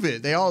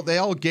COVID. They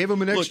all gave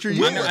him an extra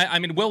year. I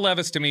mean, Will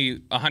Levis to me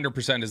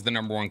 100% is the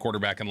number 1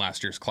 quarterback in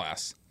last year's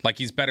class. Like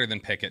he's better than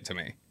Pickett to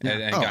me.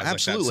 And guys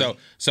absolutely. Like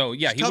that. So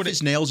yeah, he tough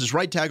as nails. His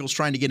right tackle's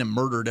trying to get him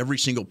murdered every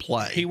single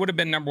play. He would have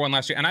been number 1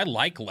 last year, and I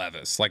like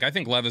Levis. Like I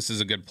think Levis is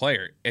a good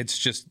player. It's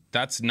just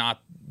that's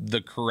not the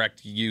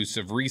correct use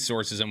of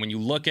resources. And when you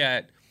look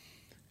at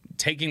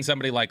taking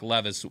somebody like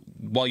Levis,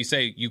 while you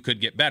say you could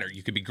get better,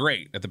 you could be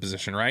great at the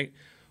position, right?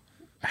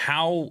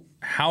 How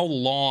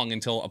long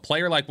until a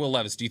player like Will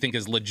Levis do you think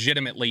is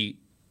legitimately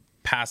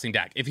passing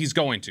Dak? If he's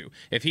going to.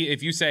 If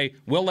you say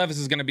Will Levis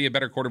is going to be a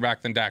better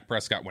quarterback than Dak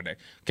Prescott one day,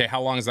 okay,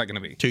 how long is that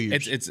going to be? 2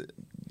 years. It's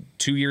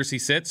 2 years he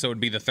sits, so it would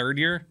be the 3rd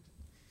year.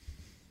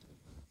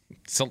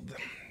 So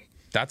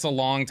that's a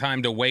long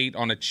time to wait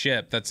on a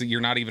chip.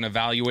 You're not even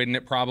evaluating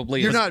it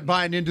probably. You're not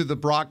buying into the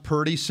Brock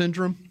Purdy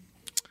syndrome?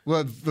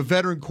 Well, the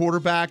veteran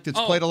quarterback that's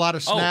played a lot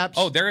of snaps.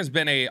 There has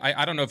been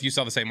I don't know if you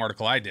saw the same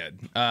article I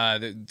did.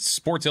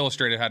 Sports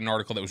Illustrated had an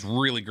article that was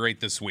really great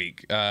this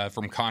week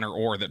from Connor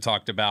Orr that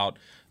talked about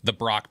the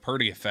Brock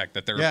Purdy effect,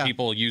 that there are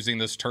people using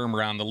this term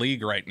around the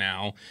league right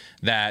now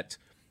that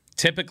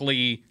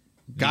typically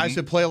guys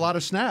that play a lot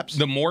of snaps.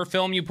 The more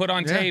film you put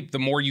on tape, the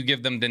more you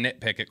give them to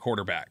nitpick at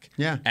quarterback.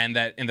 Yeah. And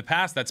that in the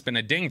past, that's been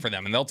a ding for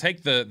them. And they'll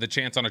take the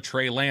chance on a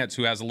Trey Lance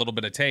who has a little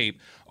bit of tape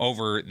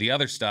over the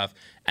other stuff.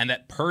 And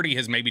that Purdy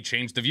has maybe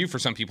changed the view for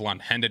some people on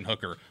Hendon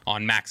Hooker,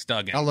 on Max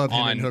Duggan. I love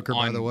Hendon Hooker,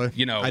 by the way.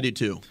 I do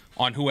too.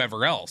 On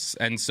whoever else.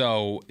 And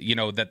so,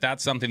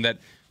 that's something that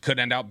could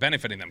end up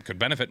benefiting them, could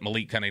benefit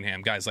Malik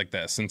Cunningham, guys like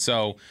this. And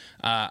so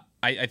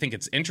I think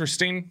it's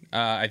interesting.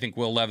 I think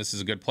Will Levis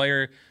is a good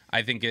player.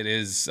 I think it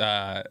is,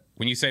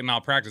 when you say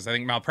malpractice, I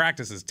think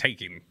malpractice is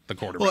taking the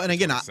quarterback. Well, and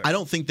again, I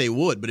don't think they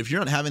would, but if you're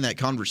not having that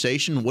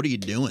conversation, what are you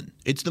doing?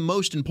 It's the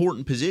most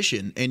important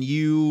position, and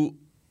you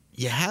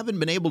haven't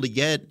been able to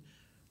get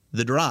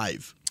the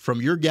drive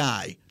from your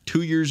guy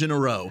 2 years in a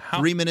row,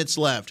 3 minutes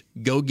left,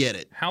 go get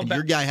it.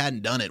 Your guy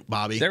hadn't done it,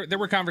 Bobby. There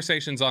were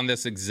conversations on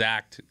this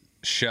exact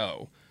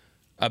show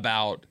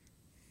about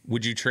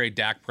would you trade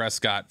Dak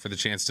Prescott for the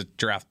chance to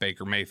draft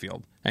Baker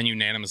Mayfield? And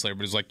unanimously,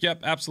 everybody's like,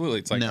 yep, absolutely.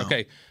 It's like,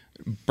 okay,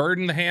 bird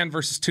in the hand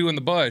versus 2 in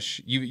the bush.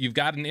 You've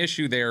got an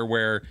issue there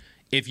where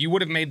if you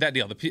would have made that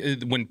deal,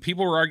 when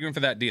people were arguing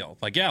for that deal,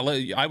 like, yeah,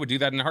 I would do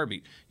that in a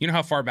heartbeat. You know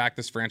how far back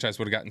this franchise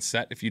would have gotten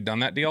set if you'd done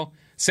that deal?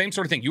 Same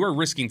sort of thing. You are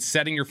risking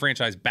setting your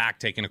franchise back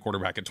taking a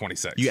quarterback at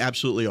 26. You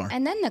absolutely are.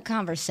 And then the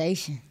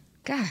conversation.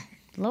 God,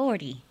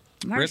 Lordy.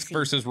 Mercy. Risk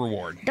versus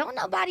reward. Don't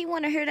nobody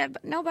want to hear that.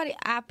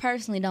 I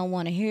personally don't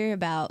want to hear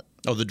about.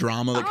 Oh, the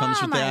drama that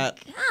comes with that?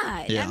 Oh,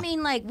 my God. Yeah. I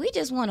mean, we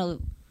just want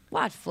to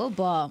watch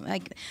football.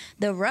 Like,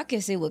 the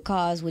ruckus it would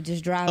cause would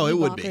just drive me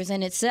bonkers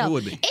in itself. It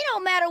would be. It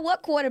don't matter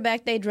what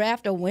quarterback they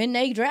draft or when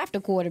they draft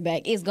a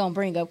quarterback, it's going to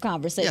bring up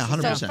conversation. Yeah,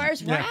 100%. So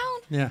first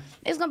round,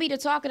 it's going to be the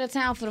talk of the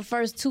town for the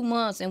first 2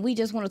 months, and we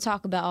just want to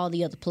talk about all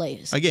the other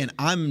players. Again,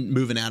 I'm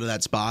moving out of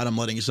that spot. I'm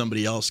letting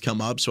somebody else come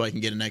up so I can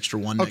get an extra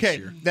one next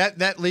year. Okay,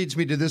 that leads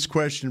me to this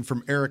question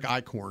from Eric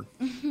Eichhorn.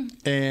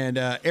 And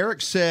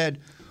Eric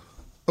said,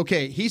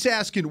 okay, he's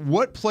asking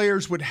what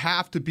players would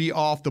have to be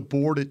off the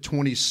board at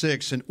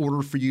 26 in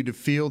order for you to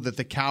feel that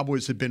the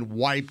Cowboys have been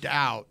wiped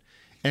out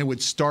and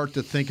would start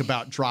to think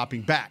about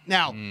dropping back.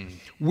 Now,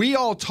 we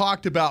all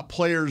talked about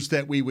players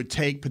that we would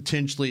take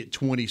potentially at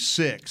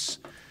 26.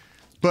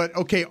 But,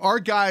 okay, our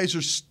guys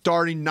are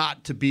starting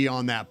not to be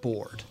on that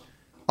board.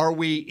 Are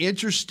we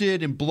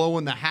interested in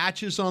blowing the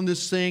hatches on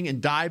this thing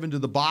and diving to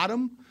the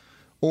bottom?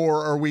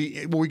 Or are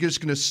we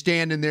just going to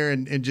stand in there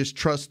and just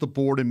trust the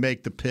board and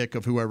make the pick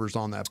of whoever's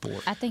on that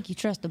board? I think you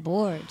trust the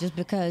board just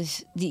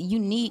because you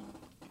need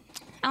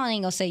 – I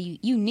ain't going to say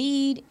you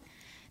need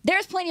 –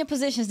 there's plenty of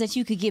positions that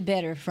you could get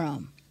better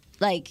from,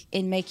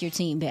 and make your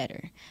team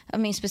better. I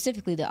mean,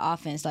 specifically the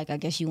offense, I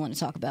guess you want to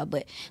talk about.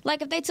 But,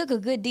 if they took a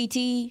good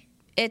DT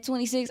at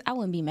 26, I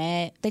wouldn't be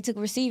mad. They took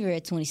a receiver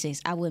at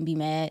 26, I wouldn't be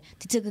mad.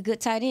 They took a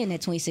good tight end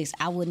at 26,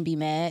 I wouldn't be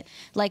mad.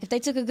 If they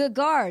took a good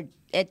guard –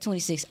 at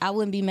 26, I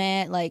wouldn't be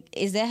mad.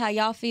 Is that how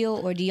y'all feel,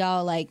 or do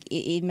y'all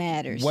it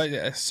matters?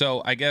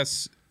 So I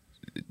guess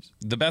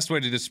the best way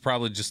to do this is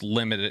probably just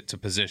limit it to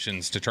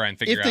positions to try and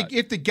figure out.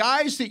 If the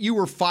guys that you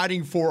were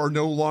fighting for are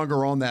no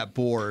longer on that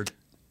board,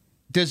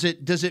 does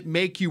it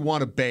make you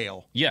want to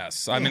bail?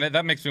 Yes. I mean,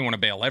 that makes me want to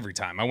bail every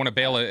time. I want to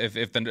bail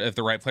if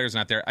the right player's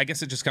not there. I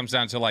guess it just comes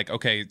down to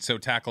okay, so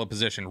tackle a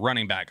position,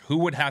 running back. Who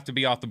would have to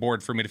be off the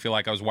board for me to feel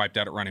like I was wiped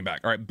out at running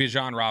back? All right,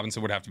 Bijan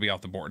Robinson would have to be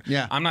off the board.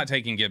 Yeah. I'm not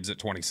taking Gibbs at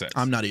 26.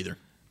 I'm not either.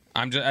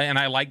 And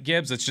I like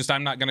Gibbs. It's just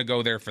I'm not going to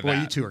go there for that. Well,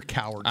 you two are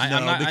cowards.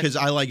 Because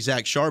I like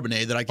Zach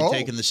Charbonnet that I can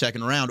take in the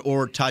second round,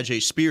 or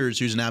Tajay Spears,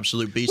 who's an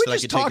absolute beast that I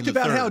could take in the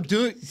third. We just talked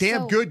about how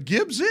damn good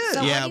Gibbs is.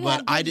 Yeah,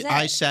 but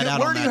I sat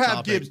out on that topic. Where do you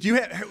have Gibbs? Do you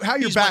have how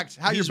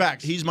your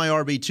backs? He's my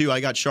RB2. I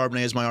got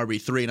Charbonnet as my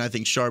RB3, and I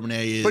think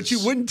Charbonnet is. But you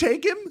wouldn't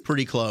take him?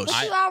 Pretty close.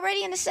 But you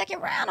already in the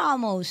second round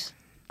almost.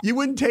 You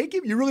wouldn't take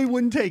him? You really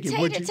wouldn't take him,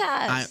 would Tater you?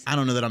 tots. I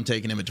don't know that I'm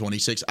taking him at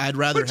 26. I'd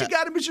rather. But you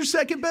got him as your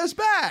second best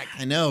back.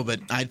 I know, but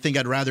I think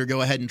I'd rather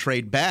go ahead and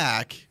trade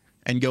back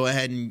and go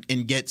ahead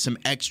and get some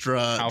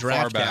extra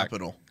draft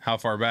capital. How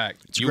far back?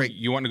 Great.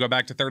 You want to go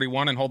back to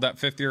 31 and hold that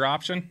fifth-year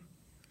option?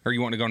 Or you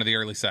want to go into the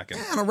early second?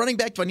 On a running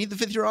back, do I need the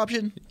fifth-year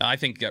option? I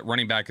think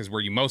running back is where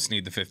you most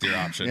need the fifth-year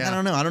option. I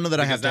don't know. I don't know that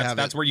I have to have it.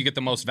 That's where you get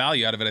the most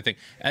value out of it, I think.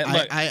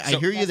 I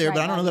hear you there, but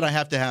I don't know that I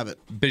have to have it.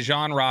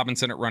 Bijan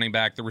Robinson at running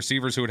back. The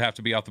receivers who would have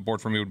to be off the board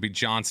for me would be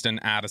Johnston,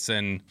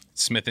 Addison,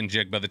 Smith, and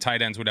Jigba. The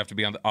tight ends would have to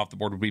be off the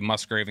board would be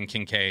Musgrave and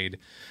Kincaid.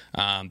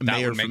 That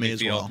Mayer would make for me me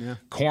as feel. well. Yeah.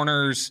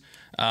 Corners,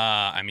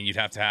 you'd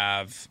have to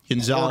have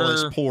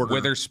Gonzalez, Porter,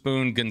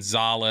 Witherspoon,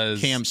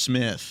 Gonzalez, Cam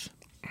Smith,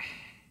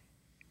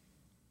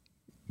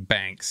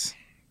 Banks.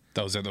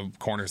 Those are the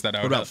corners that I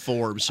would. What about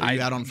Forbes? Are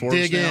you out on Forbes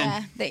dig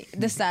now? Yeah,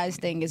 the size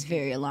thing is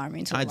very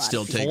alarming to a I'd lot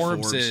still of take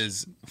people.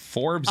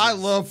 Forbes. I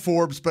love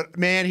Forbes, but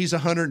man, he's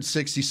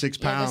 166 Yeah,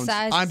 the pounds.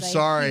 size I'm is a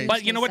sorry. huge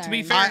But you know what, to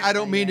be concern. fair- I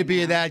don't mean to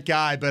be that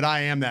guy, but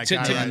I am that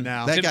guy right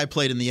now. That guy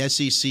played in the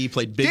SEC,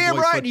 played big Damn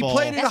boy right, and he football.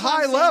 played at a That's what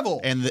high I'm saying.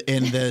 level.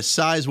 And the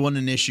size wasn't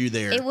an issue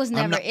there. It was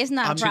never. It's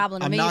not a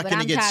problem to me, but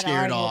I'm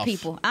tired of arguing with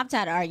people. I'm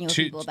tired of arguing with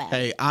people about it.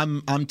 Hey,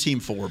 I'm Team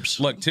Forbes.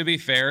 Look, to be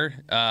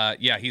fair,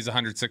 he's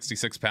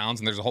 166 pounds,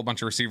 and there's a whole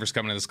bunch of receivers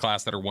coming in this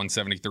class that are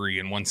 173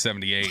 and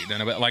 178,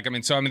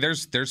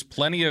 and there's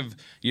plenty of.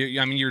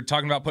 You're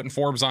talking about putting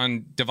Forbes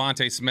on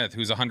Devontae Smith,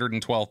 who's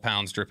 112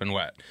 pounds, dripping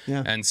wet,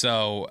 and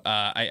so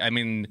I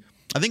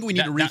think we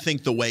need to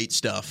rethink the weight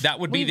stuff. That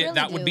would be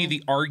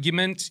the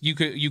argument you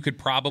could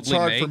probably It's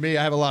hard make. for me.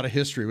 I have a lot of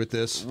history with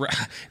this.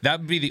 That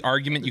would be the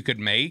argument you could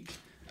make.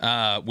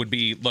 Would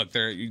be, look,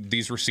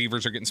 these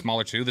receivers are getting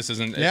smaller too. This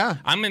isn't. Yeah.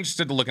 I'm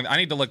interested to look at. I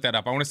need to look that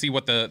up. I want to see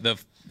what the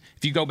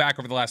if you go back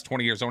over the last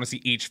 20 years, I want to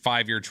see each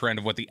 5-year trend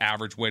of what the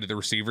average weight of the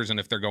receivers and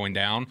if they're going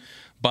down.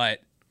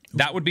 But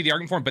that would be the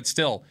argument for him. But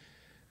still,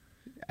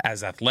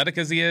 as athletic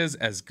as he is,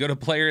 as good a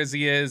player as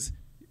he is,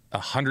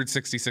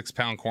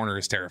 166-pound corner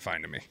is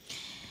terrifying to me.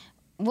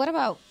 What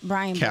about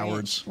Brian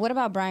Cowards. Branch? What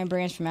about Brian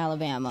Branch from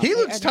Alabama? He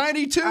looks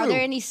tiny too. Are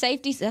there any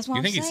safeties? That's what You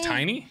I'm think saying. he's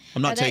tiny?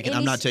 I'm not taking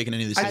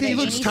any of these. I think he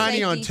looks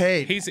tiny on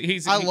tape.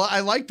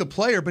 I like the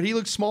player, but he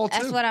looks small too.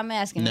 That's what I'm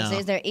asking. No.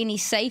 Is there any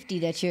safety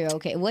that you're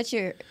okay? What's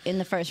your in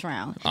the first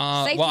round?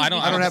 Well, I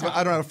don't have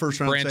a first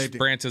round safety.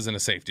 Branch isn't a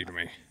safety to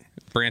me.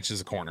 Branch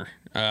is a corner.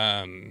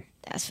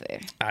 That's fair.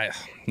 I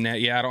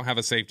don't have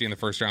a safety in the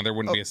first round. There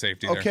wouldn't be a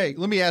safety there. Okay,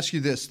 let me ask you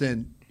this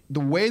then. The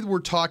way that we're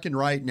talking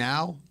right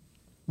now,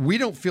 we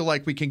don't feel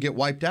like we can get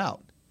wiped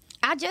out.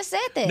 I just said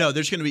that. No,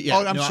 there's going to be. Yeah,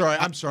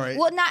 I'm sorry.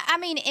 Well, not. I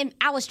mean, and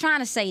I was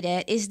trying to say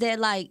that is that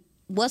like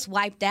what's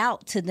wiped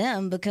out to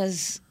them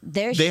because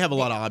they have a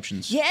lot of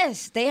options.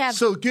 Yes, they have.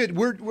 So good.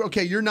 We're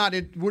okay. We're not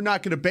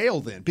going to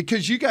bail then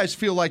because you guys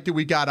feel like that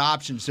we got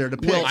options there to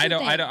pick. Well, I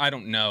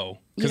don't know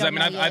because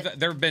I've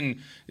there have been.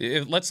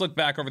 Let's look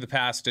back over the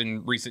past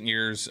in recent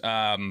years.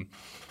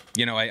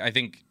 I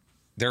think.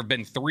 There have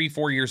been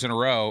 3-4 years in a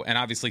row, and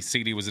obviously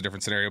CD was a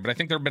different scenario, but I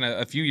think there have been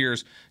a few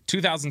years.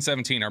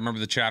 2017, I remember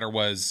the chatter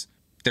was,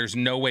 there's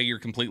no way you're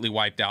completely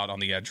wiped out on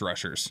the edge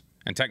rushers.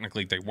 And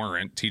technically they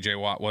weren't. TJ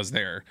Watt was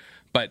there.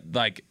 But,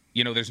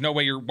 there's no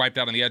way you're wiped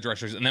out on the edge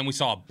rushers. And then we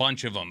saw a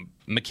bunch of them.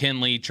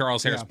 McKinley,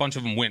 Charles Harris, a bunch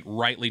of them went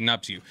right leading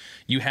up to you.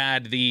 You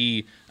had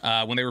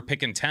when they were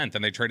picking 10th,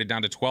 and they traded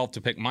down to 12th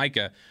to pick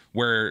Micah,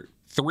 where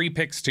 3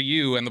 picks to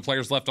you, and the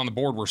players left on the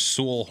board were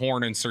Sewell,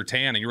 Horn, and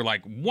Surtain, and you were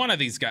like, one of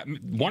these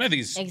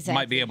exactly.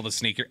 might be able to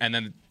sneak here, and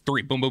then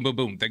 3, boom, boom, boom,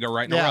 boom, they go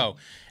right in a row.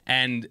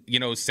 And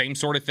same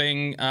sort of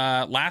thing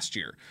last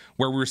year,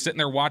 where we were sitting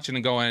there watching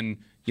and going,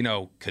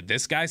 could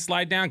this guy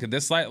slide down? Could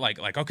this slide?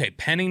 Like okay,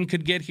 Penning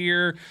could get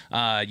here.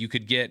 You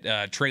could get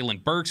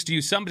Treylon Burks to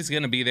you. Somebody's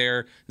going to be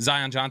there.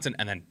 Zion Johnson,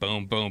 and then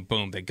boom, boom,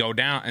 boom, they go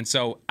down. And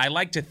so I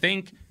like to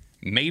think.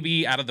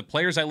 Maybe out of the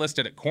players I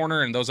listed at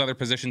corner and those other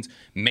positions,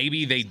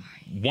 maybe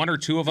 1 or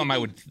 2 of them I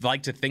would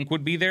like to think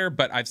would be there.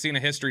 But I've seen a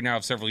history now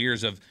of several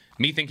years of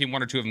me thinking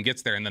 1 or 2 of them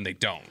gets there and then they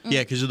don't.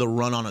 Yeah, because of the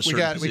run on a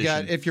certain position. We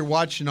got. If you're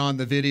watching on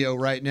the video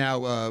right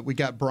now, we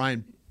got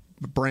Brian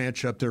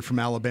Branch up there from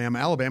Alabama.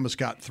 Alabama's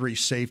got 3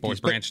 safeties.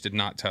 Boy, Branch did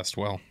not test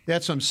well.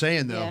 That's what I'm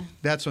saying, though. Yeah.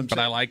 That's what I'm saying.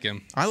 But I like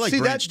him. I like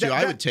Branch, too.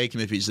 I would take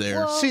him if he's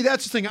there. See,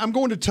 that's the thing. I'm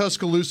going to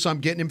Tuscaloosa. I'm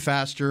getting him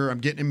faster. I'm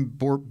getting him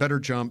better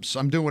jumps.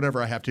 I'm doing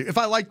whatever I have to. If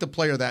I like the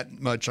player that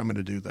much, I'm going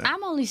to do that.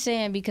 I'm only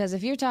saying because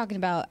if you're talking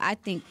about, I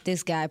think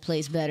this guy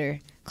plays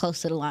better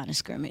close to the line of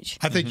scrimmage.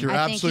 I think you're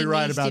absolutely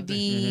right about that. I think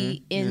he needs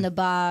to be in the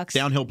box.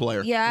 Downhill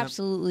player. Yeah,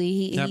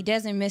 absolutely. He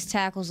doesn't miss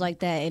tackles like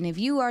that. And if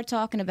you are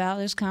talking about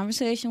this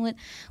conversation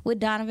with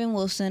Donovan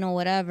Wilson or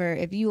whatever,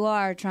 if you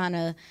are trying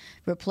to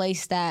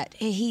replace that,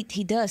 he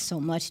does so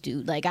much,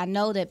 dude. Like, I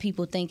know that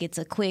people think it's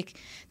a quick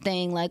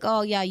thing, like,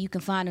 oh, yeah, you can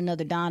find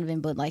another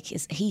Donovan, but, like,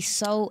 he's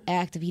so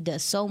active. He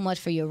does so much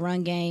for your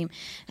run game.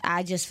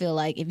 I just feel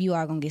like if you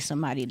are going to get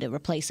somebody to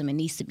replace him, it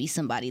needs to be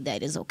somebody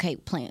that is okay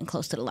playing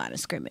close to the line of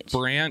scrimmage.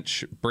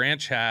 Branch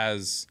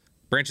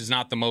is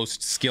not the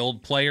most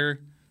skilled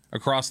player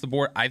across the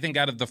board. I think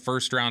out of the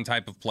first round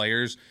type of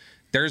players,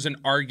 there's an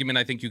argument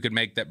I think you could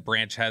make that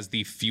Branch has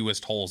the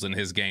fewest holes in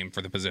his game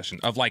for the position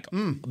of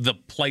the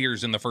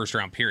players in the first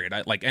round period.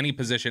 Like any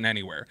position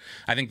anywhere.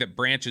 I think that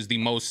Branch is the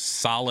most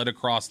solid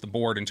across the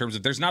board in terms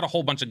of there's not a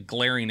whole bunch of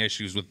glaring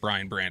issues with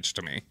Brian Branch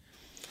to me.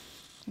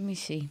 Let me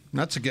see.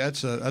 That's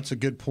a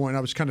good point.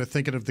 I was kind of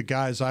thinking of the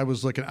guys I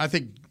was looking. I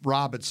think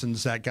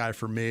Robinson's that guy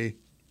for me.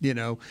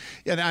 And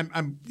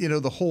I'm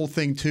the whole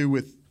thing too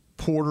with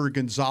Porter,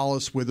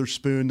 Gonzalez,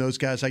 Witherspoon, those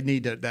guys. I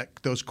need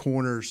those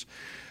corners.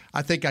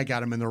 I think I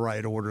got them in the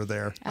right order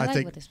there. I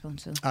like Witherspoon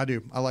too. I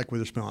do. I like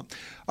Witherspoon.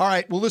 All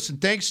right. Well, listen,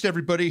 thanks to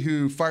everybody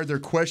who fired their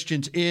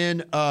questions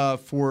in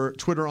for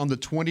Twitter on the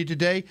 20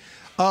 today.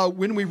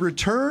 When we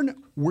return,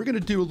 we're going to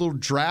do a little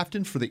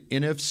drafting for the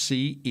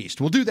NFC East.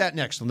 We'll do that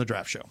next on the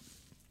Draft Show.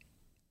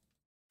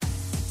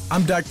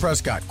 I'm Dak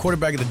Prescott,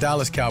 quarterback of the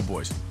Dallas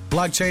Cowboys.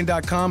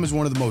 Blockchain.com is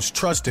one of the most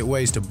trusted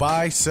ways to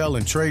buy, sell,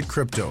 and trade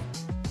crypto.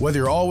 Whether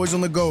you're always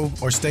on the go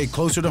or stay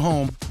closer to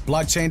home,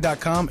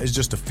 Blockchain.com is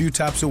just a few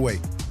taps away.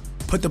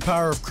 Put the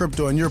power of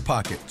crypto in your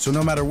pocket, so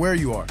no matter where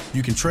you are,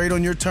 you can trade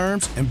on your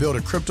terms and build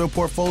a crypto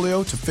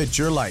portfolio to fit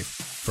your life.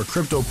 For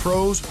crypto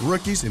pros,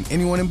 rookies, and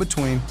anyone in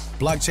between,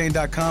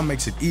 Blockchain.com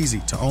makes it easy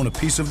to own a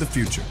piece of the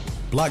future.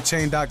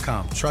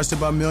 Blockchain.com, trusted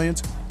by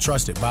millions,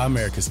 trusted by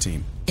America's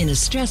team. In a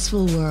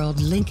stressful world,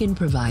 Lincoln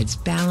provides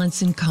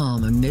balance and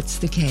calm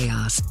amidst the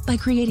chaos by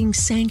creating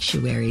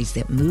sanctuaries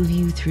that move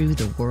you through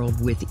the world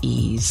with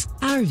ease.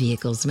 Our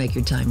vehicles make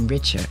your time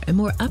richer and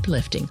more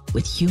uplifting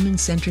with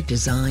human-centric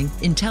design,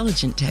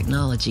 intelligent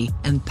technology,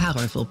 and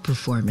powerful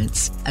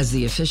performance. As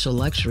the official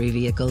luxury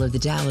vehicle of the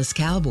Dallas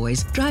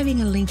Cowboys,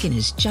 driving a Lincoln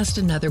is just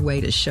another way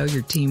to show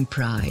your team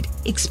pride.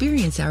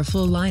 Experience our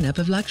full lineup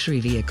of luxury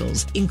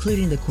vehicles,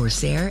 including the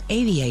Corsair,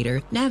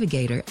 Aviator,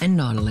 Navigator, and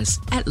Nautilus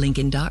at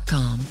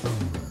Lincoln.com.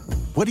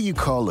 What do you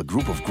call a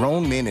group of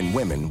grown men and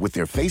women with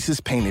their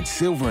faces painted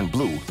silver and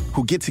blue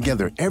who get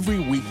together every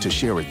week to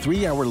share a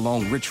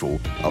 3-hour-long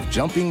ritual of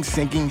jumping,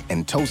 sinking,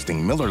 and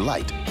toasting Miller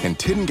Lite in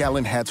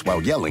 10-gallon hats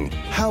while yelling,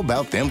 "How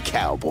about them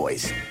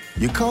Cowboys?"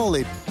 You call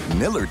it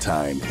Miller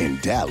Time in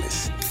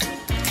Dallas.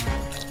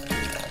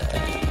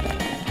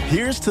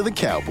 Here's to the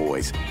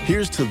Cowboys.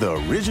 Here's to the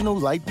original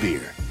light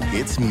beer.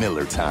 It's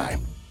Miller Time.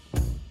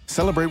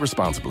 Celebrate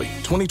responsibly.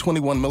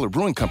 2021 Miller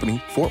Brewing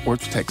Company, Fort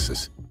Worth,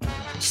 Texas.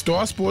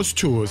 Star Sports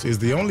Tours is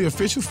the only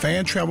official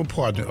fan travel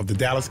partner of the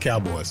Dallas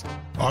Cowboys,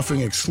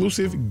 offering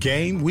exclusive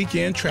game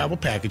weekend travel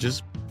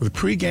packages with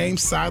pre-game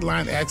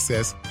sideline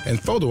access and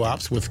photo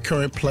ops with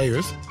current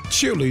players,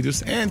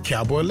 cheerleaders, and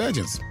Cowboy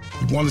legends.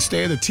 You want to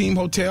stay at a team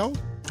hotel,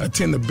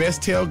 attend the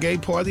best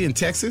tailgate party in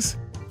Texas,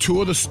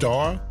 tour the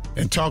Star,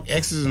 and talk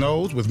X's and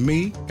O's with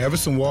me,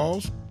 Everson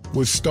Walls?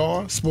 With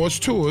Star Sports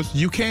Tours,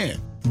 you can.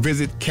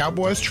 Visit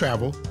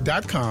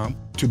cowboystravel.com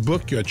to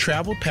book your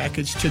travel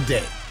package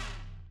today.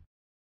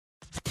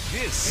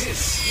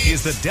 This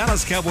is the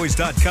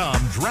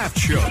DallasCowboys.com Draft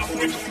Show.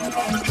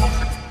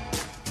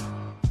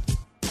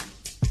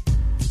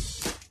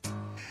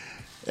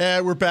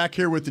 We're back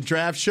here with the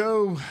Draft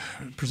Show,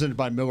 presented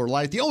by Miller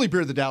Lite, the only beer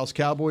of the Dallas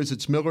Cowboys.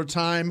 It's Miller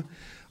Time.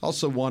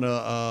 Also want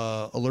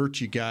to alert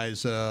you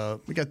guys,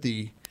 we got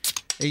the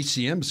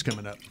ACMs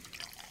coming up.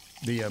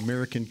 The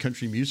American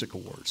Country Music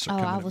Awards.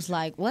 I was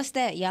like, what's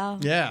that,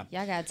 y'all? Yeah.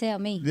 Y'all got to tell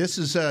me. This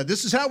is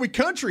how we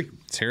country.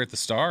 It's here at the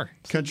Star.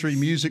 Country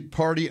Music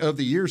Party of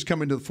the Year is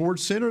coming to the Ford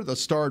Center, the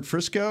Star at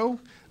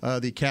Frisco.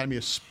 The Academy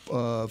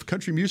of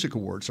Country Music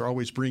Awards are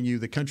always bring you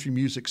the country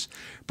music's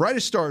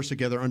brightest stars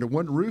together under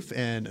one roof,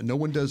 and no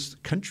one does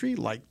country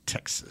like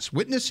Texas.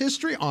 Witness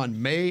history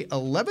on May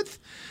 11th.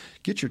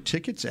 Get your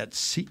tickets at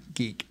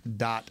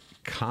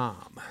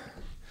SeatGeek.com.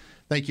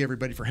 Thank you,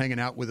 everybody, for hanging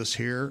out with us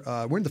here.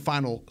 We're in the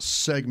final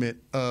segment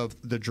of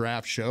the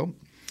Draft Show.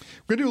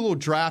 We're going to do a little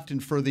drafting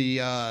for the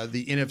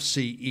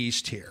NFC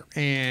East here.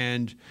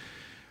 And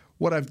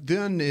what I've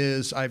done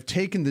is I've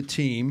taken the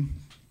team,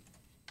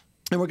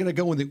 and we're going to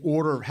go in the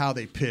order of how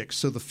they pick.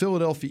 So the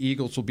Philadelphia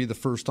Eagles will be the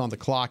first on the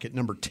clock at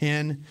number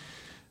 10.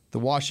 The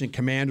Washington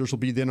Commanders will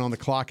be then on the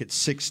clock at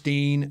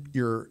 16.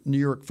 Your New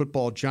York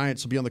Football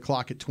Giants will be on the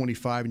clock at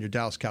 25, and your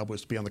Dallas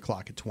Cowboys will be on the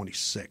clock at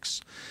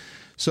 26.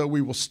 So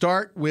we will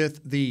start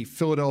with the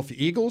Philadelphia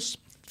Eagles.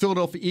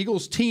 Philadelphia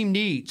Eagles team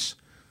needs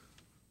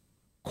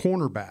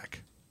cornerback,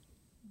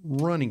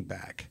 running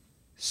back,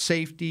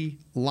 safety,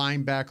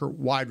 linebacker,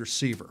 wide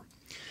receiver.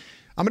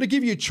 I'm going to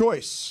give you a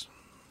choice.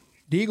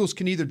 The Eagles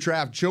can either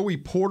draft Joey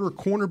Porter,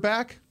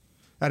 cornerback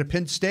out of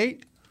Penn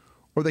State,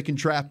 or they can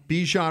draft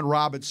Bijan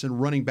Robinson,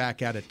 running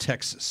back out of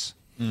Texas.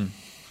 They're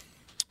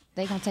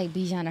going to take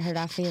Bijan to hurt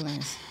our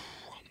feelings.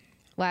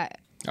 Why?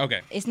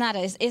 Okay. It's not a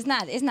You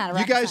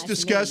guys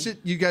discuss it.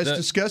 You guys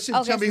discuss it.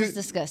 And Okay, tell me let's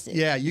discuss it.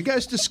 Yeah, you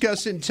guys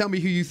discuss it and tell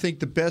me who you think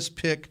the best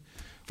pick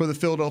for the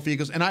Philadelphia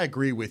Eagles. And I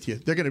agree with you.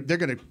 They're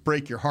gonna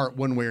break your heart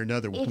one way or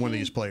another with one of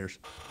these players.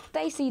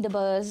 They see the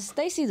buzz.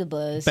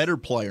 Better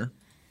player,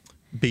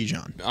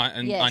 Bijan.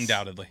 Yes.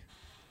 Undoubtedly.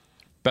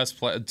 Best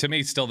play to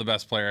me, still the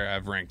best player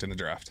I've ranked in the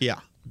draft. Yeah,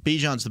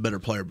 Bijan's the better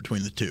player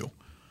between the two.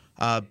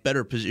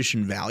 Better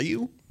position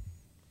value,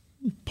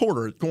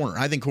 Porter at corner.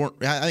 I think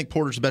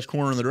Porter's the best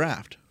corner in the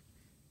draft.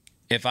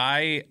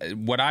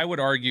 what I would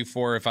argue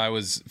for if I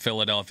was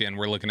Philadelphia and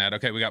we're looking at,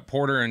 okay, we got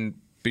Porter and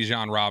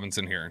Bijan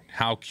Robinson here.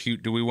 How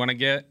cute do we want to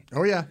get?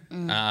 Oh, yeah.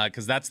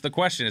 Because that's the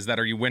question, is that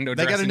are you window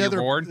dressing your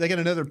board? They got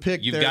another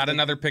pick. You've got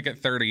another pick at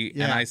 30,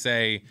 and I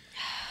say,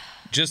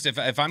 just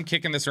if I'm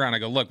kicking this around, I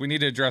go, look, we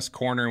need to address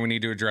corner and we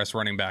need to address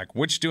running back.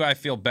 Which do I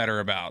feel better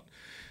about?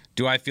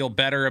 Do I feel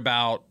better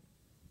about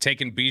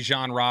taking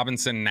Bijan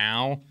Robinson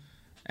now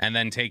and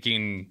then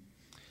taking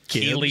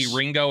Keely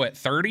Ringo at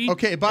 30?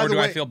 Okay, by the way,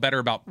 or do I feel better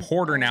about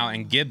Porter now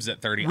and Gibbs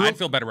at 30? I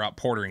feel better about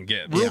Porter and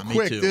Gibbs. Real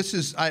quick, this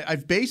is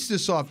I've based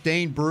this off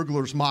Dane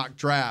Bergler's mock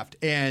draft,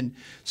 and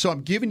so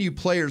I'm giving you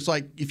players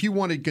like if you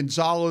wanted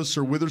Gonzalez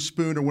or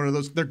Witherspoon or one of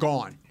those, they're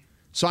gone.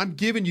 So I'm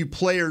giving you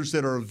players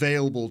that are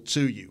available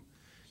to you.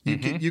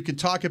 You can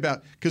talk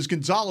about because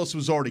Gonzalez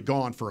was already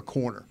gone for a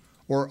corner.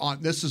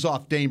 This is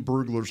off Dane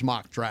Bergler's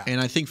mock draft. And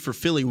I think for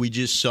Philly, we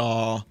just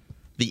saw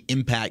the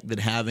impact that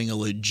having a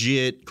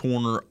legit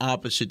corner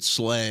opposite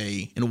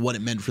Slay and what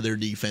it meant for their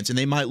defense. And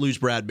they might lose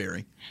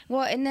Bradbury.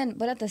 Well,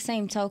 but at the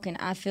same token,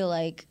 I feel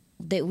like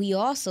that we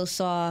also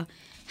saw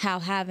how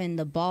having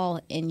the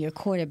ball in your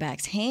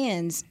quarterback's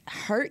hands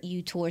hurt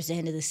you towards the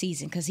end of the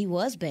season because he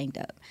was banged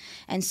up.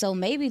 And so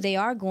maybe they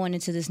are going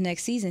into this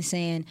next season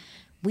saying,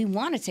 we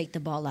want to take the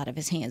ball out of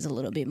his hands a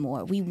little bit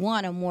more. We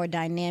want a more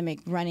dynamic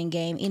running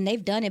game. And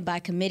they've done it by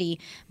committee,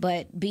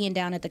 but being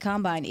down at the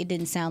Combine, it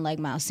didn't sound like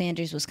Miles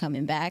Sanders was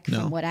coming back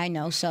from what I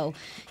know. So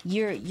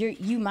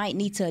you might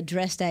need to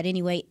address that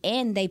anyway.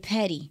 And they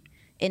petty.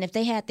 And if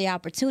they had the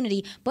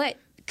opportunity. But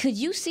could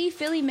you see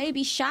Philly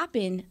maybe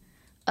shopping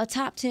a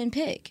top 10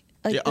 pick?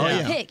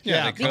 Pick?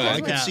 Yeah,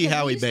 I could see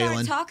Howie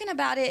Bailing. Talking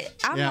about it,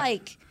 I'm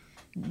like,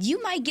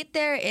 you might get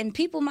there and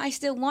people might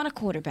still want a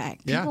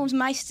quarterback. People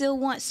might still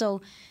want.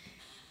 So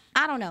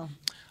I don't know.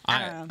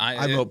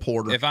 I vote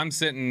Porter. If I'm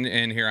sitting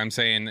in here, I'm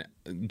saying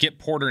get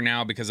Porter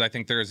now because I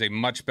think there is a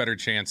much better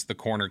chance the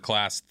corner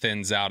class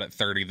thins out at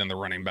 30 than the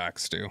running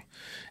backs do.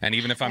 And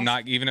even if I'm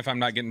not getting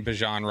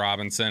Bijan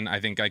Robinson, I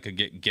think I could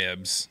get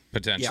Gibbs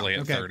potentially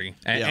at 30.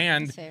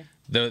 And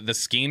the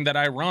scheme that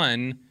I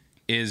run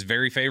is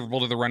very favorable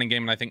to the running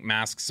game, and I think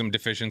masks some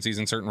deficiencies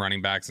in certain running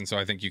backs, and so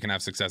I think you can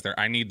have success there.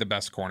 I need the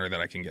best corner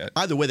that I can get.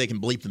 Either way, they can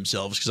bleep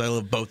themselves because I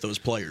love both those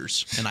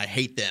players, and I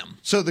hate them.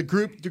 So the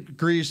group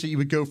agrees that you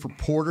would go for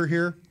Porter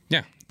here?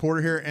 Yeah.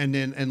 Porter here,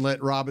 and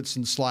let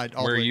Robinson slide.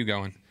 Where are you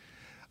going?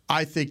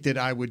 I think that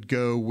I would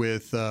go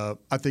with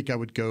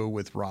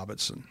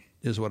Robinson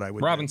is what I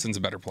would Robinson's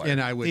a better player.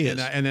 And I would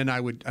and then I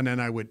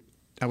would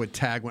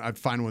tag one. I'd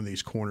find one of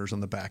these corners on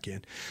the back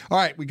end. All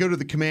right, we go to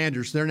the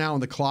Commanders. They're now on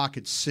the clock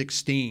at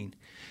 16.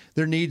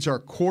 Their needs are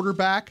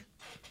quarterback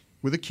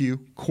with a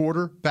Q,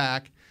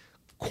 cornerback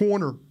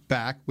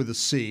with a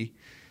C,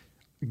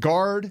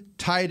 guard,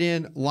 tight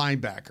end,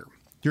 linebacker.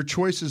 Your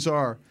choices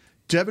are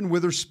Devin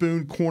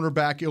Witherspoon,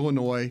 cornerback,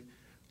 Illinois,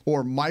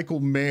 or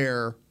Michael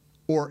Mayer,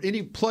 or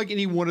plug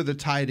any one of the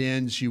tight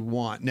ends you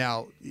want.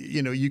 Now,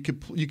 you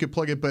could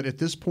plug it, but at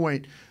this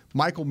point,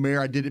 Michael Mayer,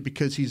 I did it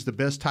because he's the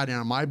best tight end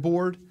on my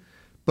board,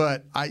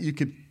 but you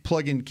could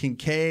plug in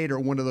Kincaid or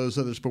one of those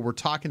others, but we're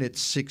talking at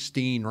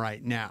 16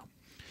 right now.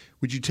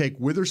 Would you take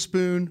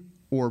Witherspoon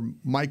or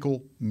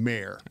Michael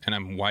Mayer? And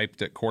I'm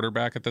wiped at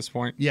quarterback at this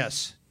point?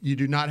 Yes. You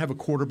do not have a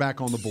quarterback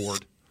on the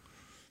board.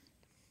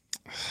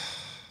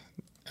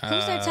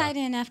 Who's their tight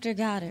end after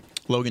Goddard?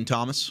 Logan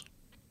Thomas.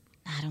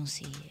 I don't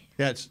see it.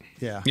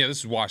 Yeah, this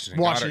is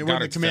Washington.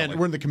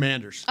 We're in the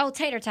Commanders. Oh,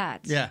 Tater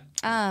Tots. Yeah.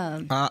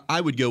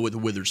 I would go with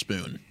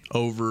Witherspoon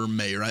over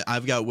Mayer.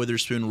 I've got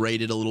Witherspoon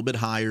rated a little bit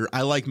higher.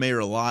 I like Mayer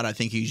a lot. I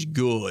think he's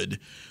good,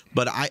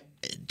 but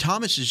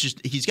Thomas is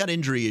he's got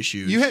injury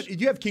issues.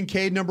 You have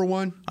Kincaid number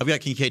one? I've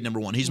got Kincaid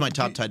number one. He's my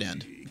top tight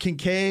end.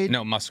 Kincaid?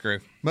 No,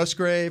 Musgrave.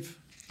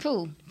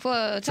 Cool.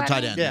 For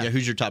tight end. Yeah.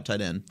 Who's your top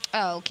tight end?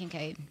 Oh,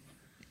 Kincaid.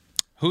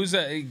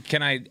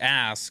 Can I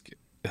ask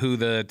who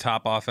the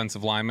top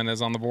offensive lineman is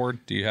on the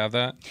board? Do you have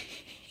that?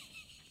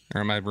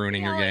 Or am I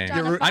ruining your game?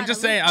 I'm just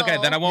saying, okay,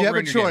 then I won't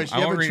ruin your game.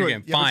 I won't ruin your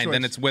game. Fine,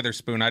 then it's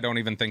Witherspoon. I don't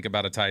even think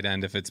about a tight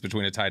end if it's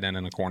between a tight end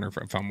and a corner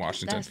from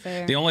Washington. That's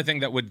fair. The only thing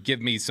that would give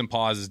me some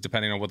pause is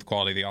depending on what the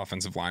quality of the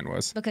offensive line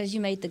was. Because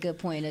you made the good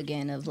point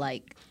again of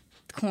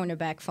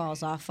cornerback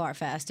falls off far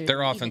faster.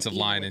 Their offensive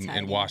line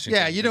in Washington.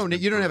 Yeah, you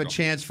don't have a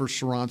chance for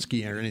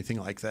Sharonsky or anything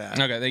like that.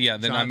 Okay, yeah,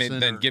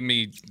 then give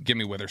me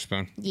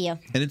Witherspoon. Yeah,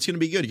 and it's going to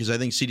be good because I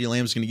think CeeDee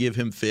Lamb's going to give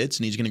him fits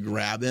and he's going to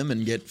grab him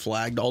and get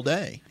flagged all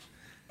day.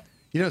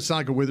 You don't sound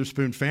like a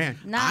Witherspoon fan.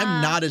 Nah.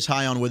 I'm not as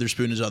high on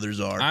Witherspoon as others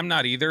are. I'm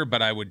not either,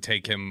 but I would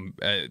take him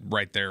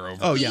right there over.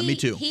 Oh, yeah, me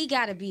too. He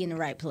got to be in the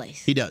right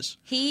place. He does.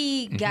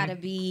 He got to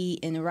be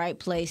in the right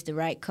place, the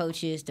right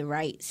coaches, the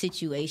right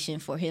situation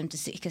for him to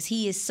see. Because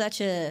he is such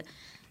a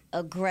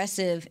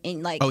aggressive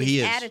and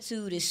his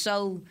attitude is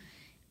so.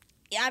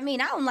 I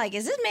mean, I'm like,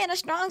 is this man a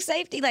strong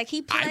safety?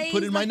 He plays. I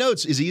put in my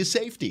notes. Is he a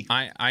safety?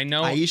 I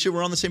know. Aisha,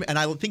 we're on the same, and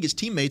I think his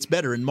teammate's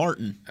better in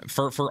Martin.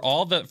 For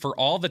all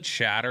the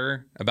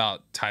chatter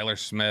about Tyler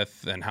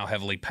Smith and how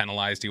heavily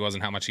penalized he was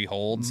and how much he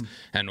holds,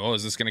 and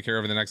is this going to carry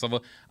over the next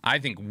level? I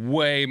think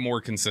way more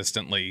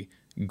consistently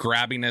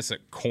grabbiness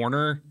at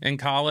corner in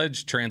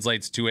college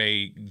translates to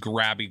a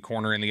grabby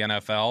corner in the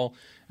NFL.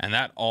 And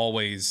that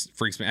always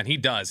freaks me. And he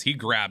does. He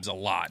grabs a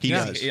lot. He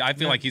does. I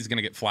feel like he's going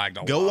to get flagged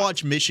a lot. Go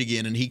watch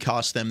Michigan, and he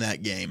cost them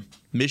that game.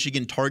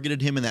 Michigan targeted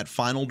him in that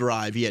final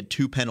drive. He had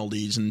 2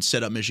 penalties and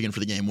set up Michigan for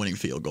the game-winning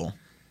field goal.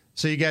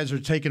 So you guys are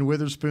taking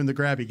Witherspoon, the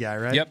grabby guy,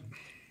 right? Yep.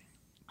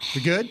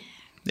 You good?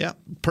 Yeah,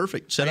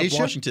 perfect. Set Aisha?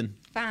 up Washington.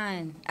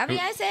 Fine. I mean,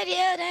 I said,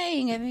 yeah,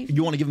 dang. I mean,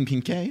 You want to give him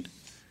Kincaid?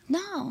 no,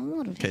 I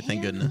want him. Okay,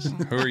 thank goodness.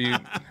 Who are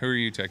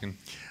you taking?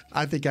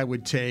 I think I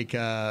would take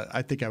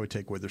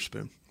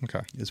Witherspoon.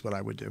 Okay. Is what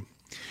I would do.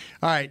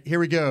 All right, here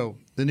we go.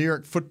 The New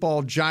York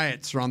Football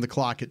Giants are on the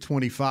clock at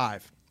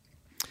 25.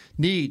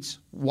 Needs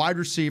wide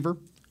receiver,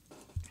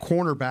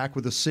 cornerback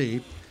with a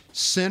C,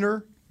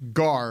 center,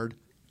 guard,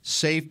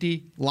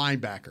 safety,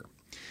 linebacker.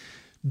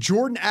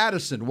 Jordan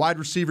Addison, wide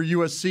receiver,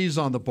 USC, is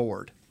on the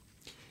board.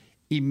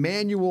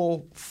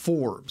 Emmanuel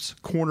Forbes,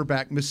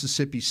 cornerback,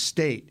 Mississippi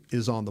State,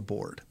 is on the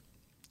board.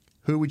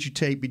 Who would you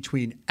take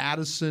between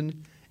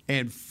Addison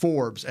and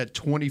Forbes at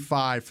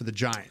 25 for the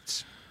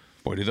Giants?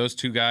 Boy, do those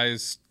two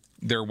guys,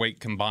 their weight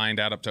combined,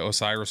 add up to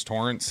Osiris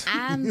Torrance?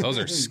 Those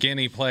are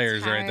skinny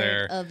players right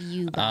there. Of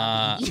you,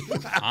 Bobby.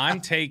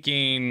 I'm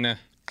taking,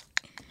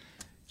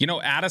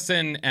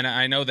 Addison, and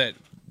I know that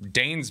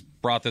Dane's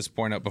brought this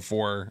point up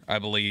before, I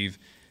believe.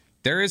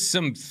 There is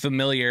some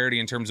familiarity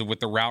in terms of with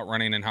the route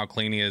running and how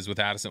clean he is with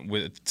Addison,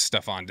 with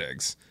Stephon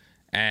Diggs.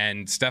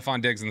 And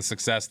Stephon Diggs and the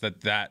success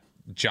that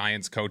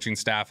Giants coaching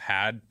staff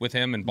had with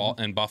him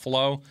in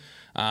Buffalo,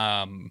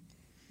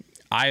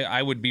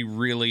 I would be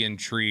really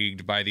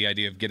intrigued by the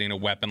idea of getting a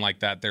weapon like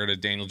that there to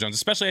Daniel Jones,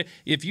 especially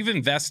if you've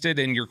invested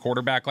in your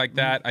quarterback like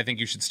that. I think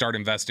you should start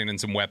investing in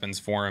some weapons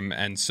for him.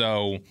 And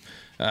so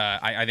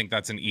I think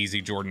that's an easy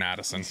Jordan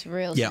Addison. It's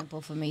real simple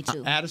for me,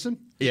 too. Addison?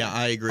 Yeah,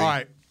 I agree. All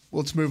right.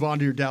 Let's move on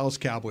to your Dallas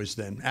Cowboys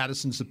then.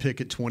 Addison's the pick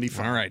at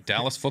 25. All right,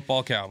 Dallas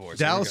Football Cowboys.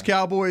 Dallas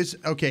Cowboys,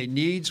 okay,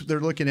 needs, they're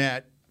looking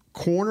at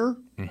corner,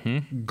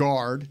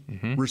 guard,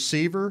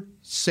 receiver,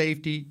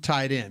 safety,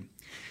 tight end.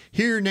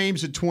 Here are your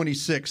names at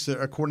 26,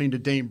 according to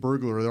Dane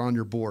Brugler. They're on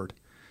your board.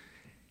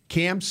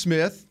 Cam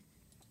Smith,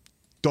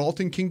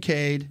 Dalton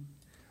Kincaid,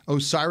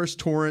 Osiris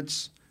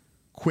Torrance,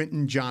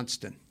 Quentin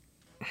Johnston.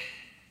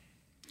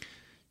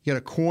 You got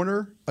a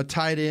corner, a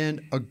tight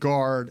end, a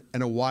guard,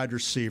 and a wide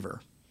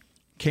receiver.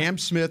 Cam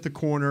Smith, the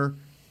corner,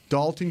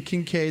 Dalton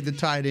Kincaid, the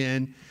tight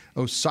end,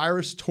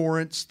 Osiris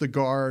Torrance, the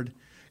guard,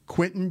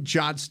 Quentin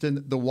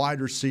Johnston, the wide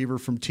receiver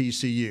from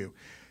TCU.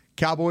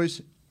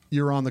 Cowboys,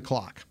 you're on the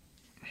clock.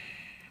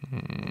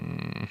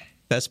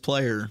 Best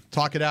player.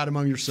 Talk it out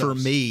among yourselves.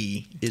 For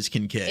me is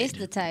Kincaid. It's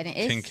the tight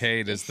end.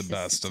 Kincaid is the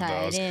best of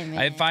those. End,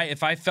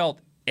 if I felt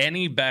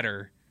any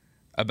better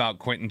about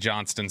Quentin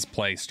Johnston's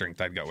play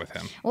strength, I'd go with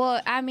him.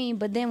 Well, I mean,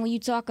 but then when you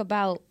talk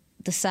about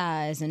the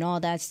size and all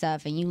that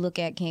stuff, and you look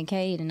at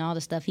Kincaid and all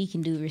the stuff he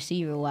can do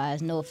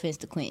receiver-wise, no offense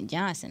to Quentin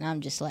Johnston,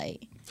 I'm just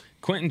like...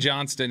 Quentin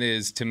Johnston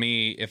is, to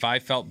me, if I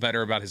felt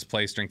better about his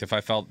play strength, if I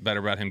felt better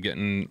about him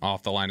getting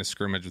off the line of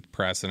scrimmage with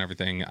press and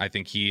everything, I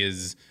think he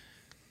is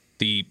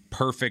the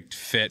perfect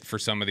fit for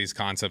some of these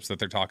concepts that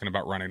they're talking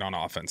about running on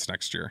offense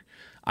next year.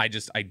 I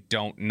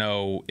don't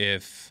know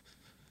if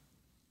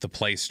the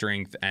play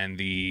strength and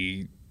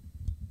the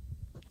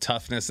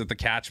toughness at the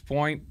catch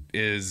point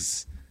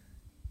is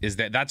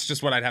that's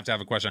just what I'd have to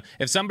have a question.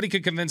 If somebody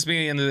could convince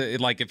me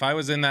if I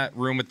was in that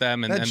room with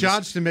them and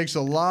Johnston makes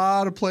a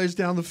lot of plays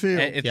down the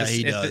field. He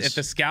does. If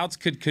the scouts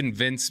could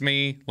convince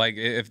me, like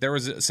if there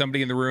was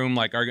somebody in the room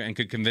and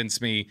could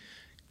convince me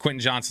Quentin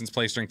Johnston's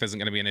play strength isn't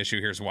going to be an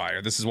issue, here's why,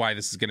 or this is why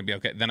this is going to be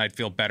okay, then I'd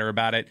feel better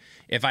about it.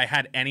 If I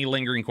had any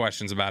lingering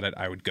questions about it,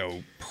 I would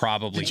go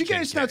probably. Did you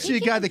guys not see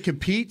a guy that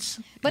competes?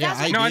 But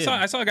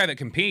I saw a guy that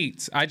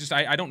competes. I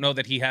don't know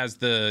that he has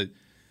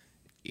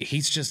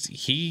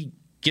he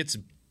gets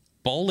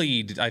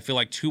bullied, I feel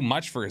like, too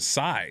much for his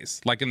size,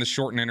 like in the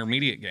short and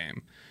intermediate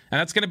game. And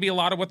that's going to be a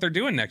lot of what they're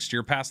doing next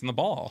year, passing the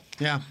ball.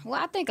 Yeah.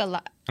 Well, I think a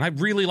lot. And I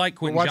really like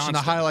Quentin Johnston.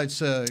 Watching the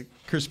highlights,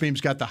 Chris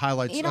Beam's got the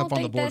highlights up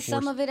on the board for us. You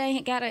don't think that some of it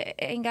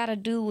ain't gotta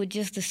do with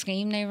just the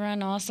scheme they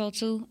run also,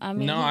 too? I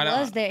mean,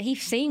 he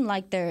seemed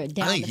like they're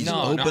down I think the he's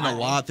field. open a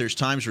lot. There's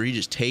times where he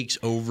just takes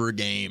over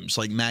games.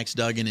 Like Max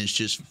Duggan is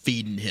just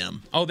feeding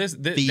him. Oh,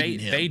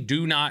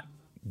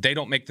 they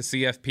don't make the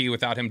CFP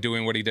without him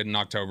doing what he did in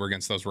October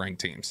against those ranked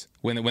teams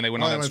when they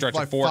went on that stretch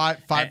of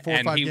five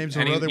games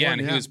in a row.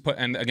 He was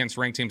against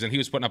ranked teams, and he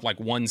was putting up like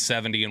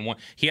 170 and one.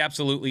 He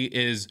absolutely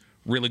is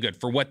really good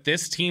for what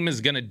this team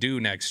is going to do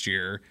next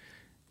year,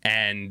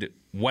 and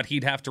what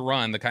he'd have to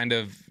run, the kind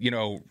of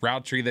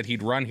route tree that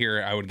he'd run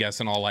here. I would guess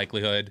in all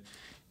likelihood,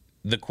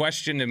 the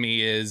question to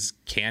me is,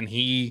 can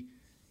he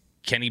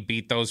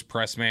beat those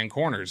press man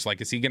corners?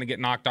 Like, is he going to get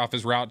knocked off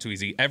his route too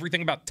easy?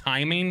 Everything about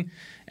timing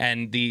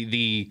and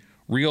the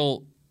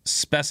real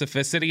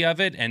specificity of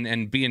it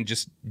and being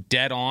just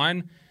dead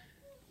on.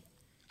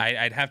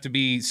 I'd have to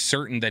be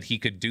certain that he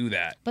could do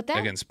that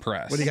against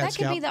press. What do you got, that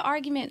could be the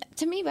argument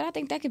to me, but I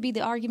think that could be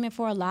the argument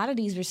for a lot of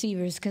these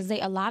receivers because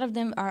a lot of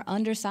them are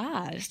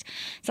undersized.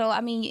 So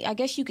I mean, I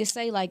guess you could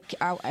say like,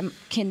 are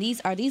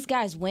these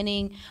guys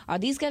winning? Are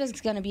these guys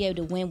going to be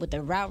able to win with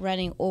their route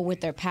running or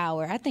with their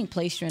power? I think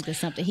play strength is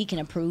something he can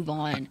improve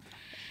on.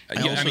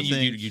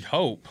 You'd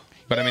hope.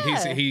 But I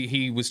mean,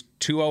 he was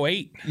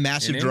 208.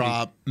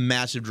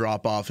 Massive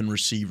drop off in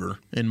receiver,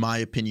 in my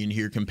opinion,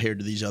 here compared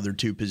to these other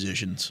two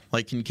positions.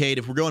 Like Kincaid,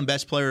 if we're going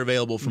best player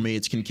available for me,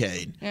 it's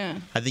Kincaid. Yeah.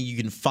 I think you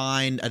can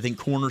find. I think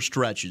corner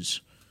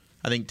stretches.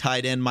 I think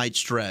tight end might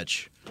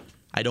stretch.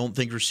 I don't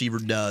think receiver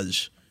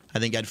does. I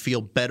think I'd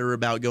feel better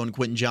about going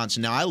Quentin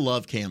Johnson. Now I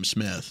love Cam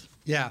Smith.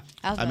 Yeah.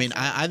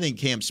 I think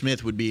Cam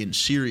Smith would be in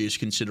serious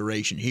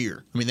consideration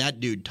here. I mean, that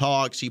dude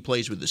talks. He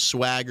plays with a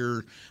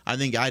swagger. I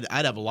think I'd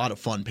have a lot of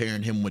fun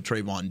pairing him with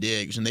Trayvon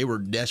Diggs, and they were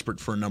desperate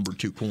for a number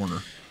 2 corner.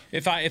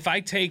 If I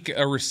take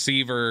a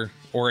receiver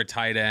or a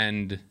tight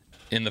end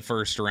in the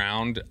first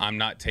round, I'm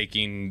not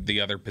taking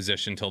the other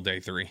position till day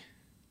 3.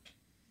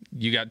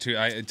 You got too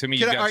many other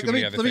things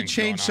going on. Let me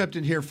change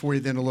something here for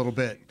you then a little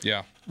bit.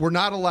 Yeah. We're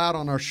not allowed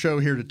on our show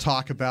here to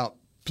talk about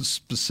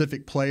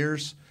specific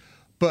players,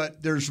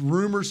 but there's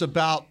rumors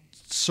about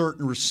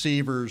certain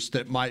receivers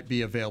that might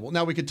be available.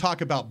 Now, we could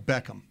talk about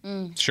Beckham.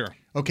 Sure.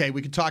 Okay,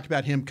 we could talk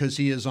about him because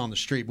he is on the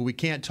street, but we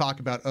can't talk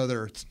about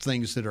other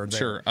things that are there.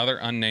 Sure, other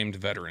unnamed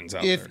veterans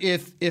out there.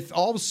 If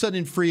all of a sudden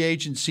in free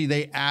agency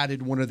they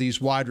added one of these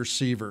wide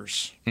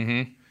receivers,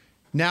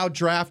 now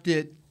draft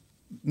it,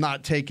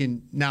 not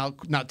taking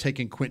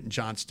Quentin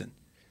Johnston.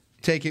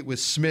 Take it with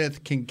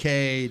Smith,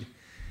 Kincaid,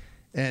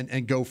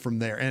 and go from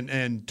there,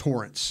 and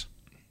Torrance.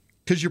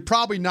 Because you're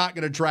probably not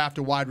going to draft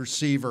a wide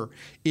receiver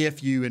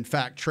if you, in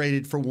fact,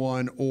 traded for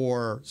one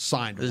or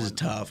signed one. This is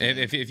tough.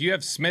 If you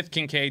have Smith,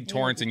 Kincaid,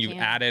 Torrance, and you've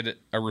added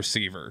a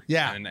receiver,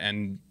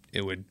 and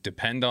it would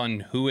depend on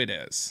who it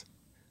is.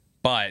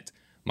 But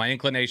my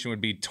inclination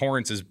would be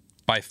Torrance is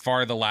by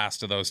far the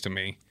last of those to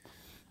me.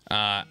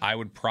 I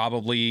would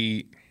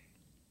probably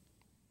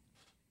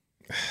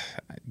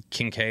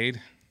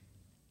Kincaid.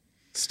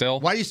 Still,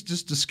 why are you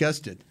just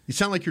disgusted? You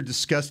sound like you're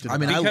disgusted. I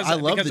mean, I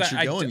love that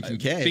you're going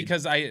Kincaid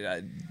because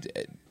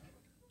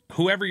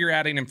whoever you're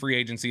adding in free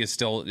agency is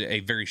still a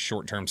very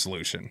short-term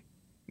solution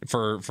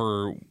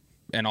for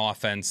an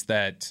offense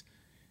that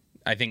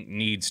I think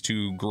needs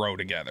to grow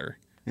together.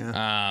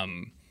 Yeah.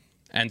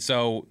 And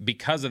so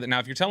because of that, now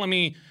if you're telling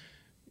me,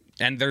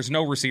 and there's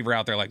no receiver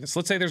out there like this.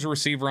 Let's say there's a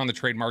receiver on the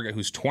trade market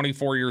who's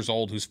 24 years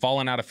old, who's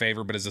fallen out of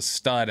favor, but is a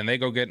stud, and they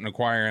go get and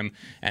acquire him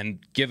and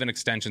give an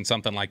extension,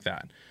 something like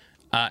that.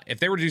 If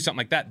they were to do something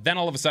like that, then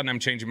all of a sudden I'm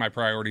changing my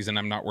priorities and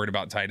I'm not worried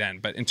about tight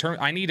end. But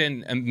I need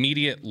an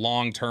immediate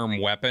long-term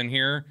weapon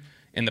here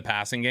in the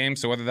passing game.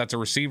 So whether that's a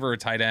receiver or a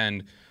tight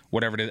end,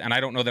 whatever it is, and I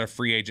don't know that a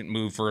free agent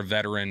move for a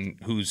veteran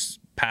who's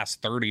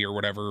past 30 or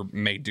whatever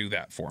may do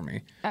that for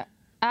me. I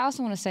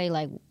also want to say,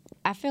 like,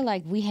 I feel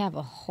like we have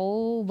a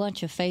whole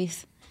bunch of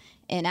faith,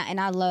 and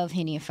I love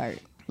Henny and Furt,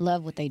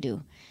 love what they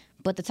do.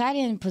 But the tight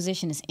end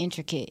position is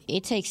intricate.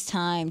 It takes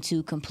time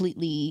to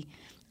completely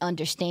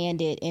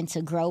understand it and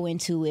to grow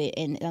into it.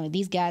 And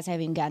these guys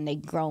haven't gotten a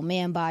grown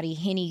man body.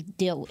 Henny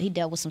dealt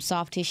with some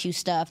soft tissue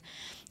stuff.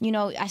 You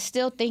know, I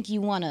still think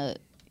you want to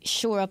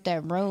shore up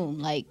that room,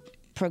 like,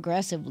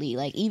 progressively.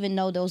 Like, even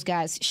though those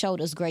guys showed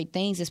us great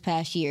things this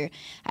past year,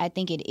 I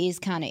think it is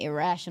kind of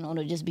irrational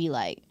to just be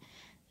like,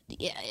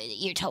 yeah,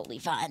 you're totally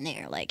fine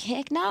there. Like,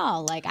 heck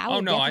no. Like, I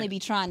would definitely be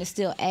trying to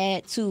still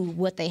add to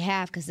what they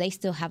have because they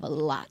still have a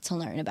lot to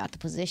learn about the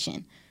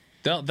position.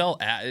 They'll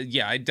add,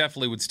 yeah, I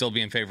definitely would still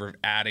be in favor of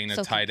adding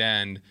a tight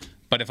end.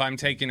 But if I'm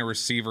taking a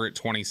receiver at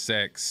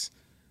 26,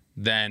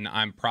 then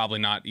I'm probably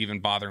not even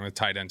bothering with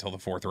tight end until the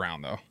 4th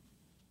round, though.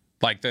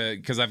 Like,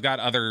 because I've got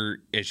other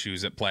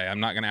issues at play. I'm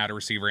not going to add a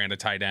receiver and a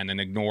tight end and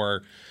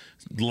ignore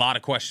a lot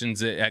of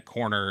questions at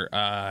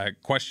corner,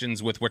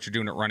 questions with what you're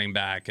doing at running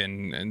back,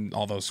 and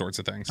all those sorts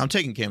of things. I'm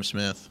taking Cam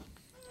Smith.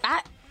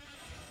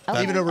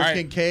 Even over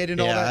Kincaid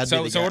and all that?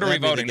 So what are we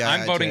voting?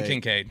 I'm voting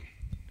Kincaid.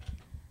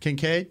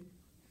 Kincaid?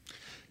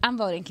 I'm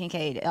voting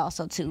Kincaid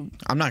also, too.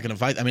 I'm not going to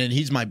fight. I mean,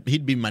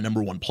 he'd be my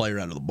number 1 player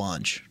out of the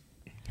bunch.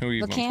 Who are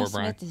you voting for,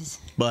 Brian?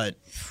 But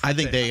I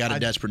think they got a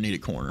desperate need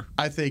at corner.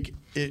 I think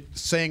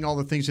saying all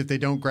the things, if they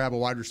don't grab a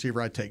wide receiver,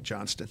 I'd take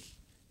Johnston.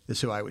 Is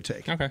who I would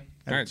take. Okay.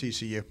 All right.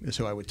 TCU is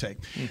who I would take.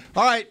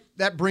 All right.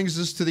 That brings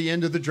us to the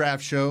end of the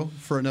draft show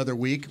for another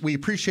week. We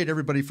appreciate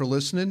everybody for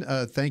listening.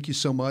 Thank you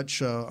so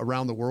much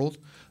around the world.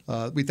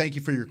 We thank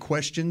you for your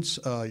questions,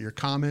 your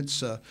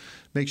comments.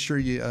 Make sure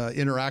you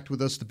interact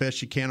with us the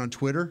best you can on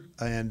Twitter,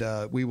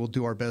 and we will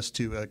do our best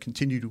to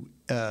continue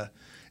to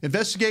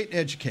investigate and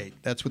educate.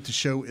 That's what the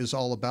show is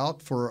all about.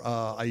 For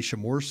Aisha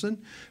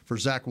Morrison, for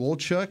Zach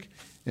Wolchuk,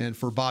 and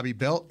for Bobby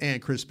Belt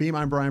and Chris Beam,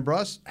 I'm Brian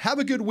Bruss. Have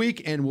a good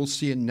week, and we'll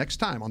see you next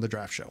time on The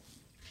Draft Show.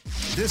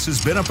 This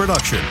has been a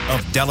production of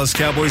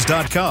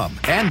DallasCowboys.com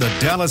and the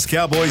Dallas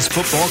Cowboys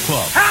Football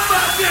Club. How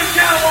about this,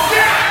 Cowboys?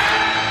 Yeah!